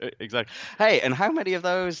 Exactly. Hey, and how many of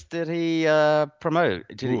those did he promote?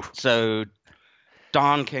 So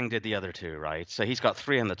Don King did the other 2, right? So he's got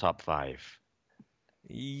 3 in the top 5.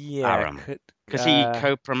 Yeah, Arum? Because he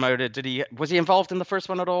co-promoted. Was he involved in the first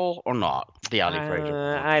one at all, or not? The Ali Frazier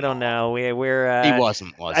one? I don't know. He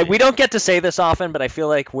wasn't, was he? We don't get to say this often, but I feel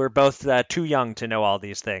like we're both too young to know all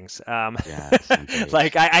these things. Yes,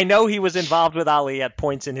 like I know he was involved with Ali at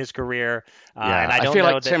points in his career. And I feel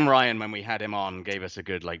like Tim Ryan, when we had him on, gave us a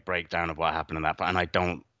good breakdown of what happened in that. And I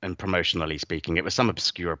don't. And promotionally speaking, it was some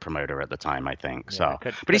obscure promoter at the time, I think. Yeah,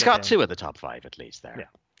 but he's got 2 of the top 5 at least there. Yeah,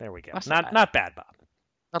 there we go. That's not bad, Bob.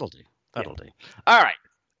 That'll do. All right.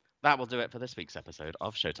 That will do it for this week's episode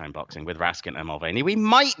of Showtime Boxing with Raskin and Mulvaney. We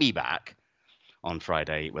might be back on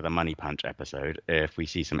Friday with a Money Punch episode if we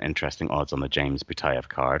see some interesting odds on the James Butayev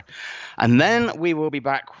card. And then we will be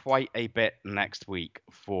back quite a bit next week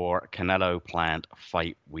for Canelo Plant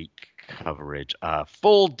Fight Week coverage.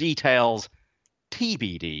 Full details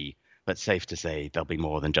TBD, but safe to say there'll be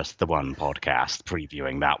more than just the one podcast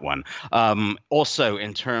previewing that one. Also,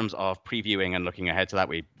 in terms of previewing and looking ahead to that,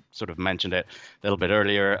 we sort of mentioned it a little bit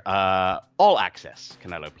earlier. All Access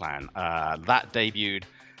Canelo Plan that debuted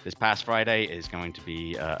this past Friday is going to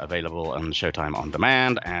be available on Showtime On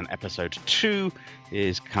Demand, and episode 2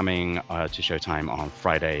 is coming to Showtime on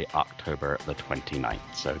Friday, October the 29th.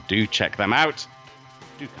 So do check them out.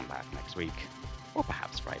 Do come back next week, or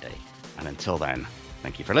perhaps Friday. And until then,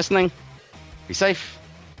 thank you for listening. Be safe,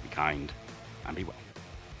 be kind, and be well.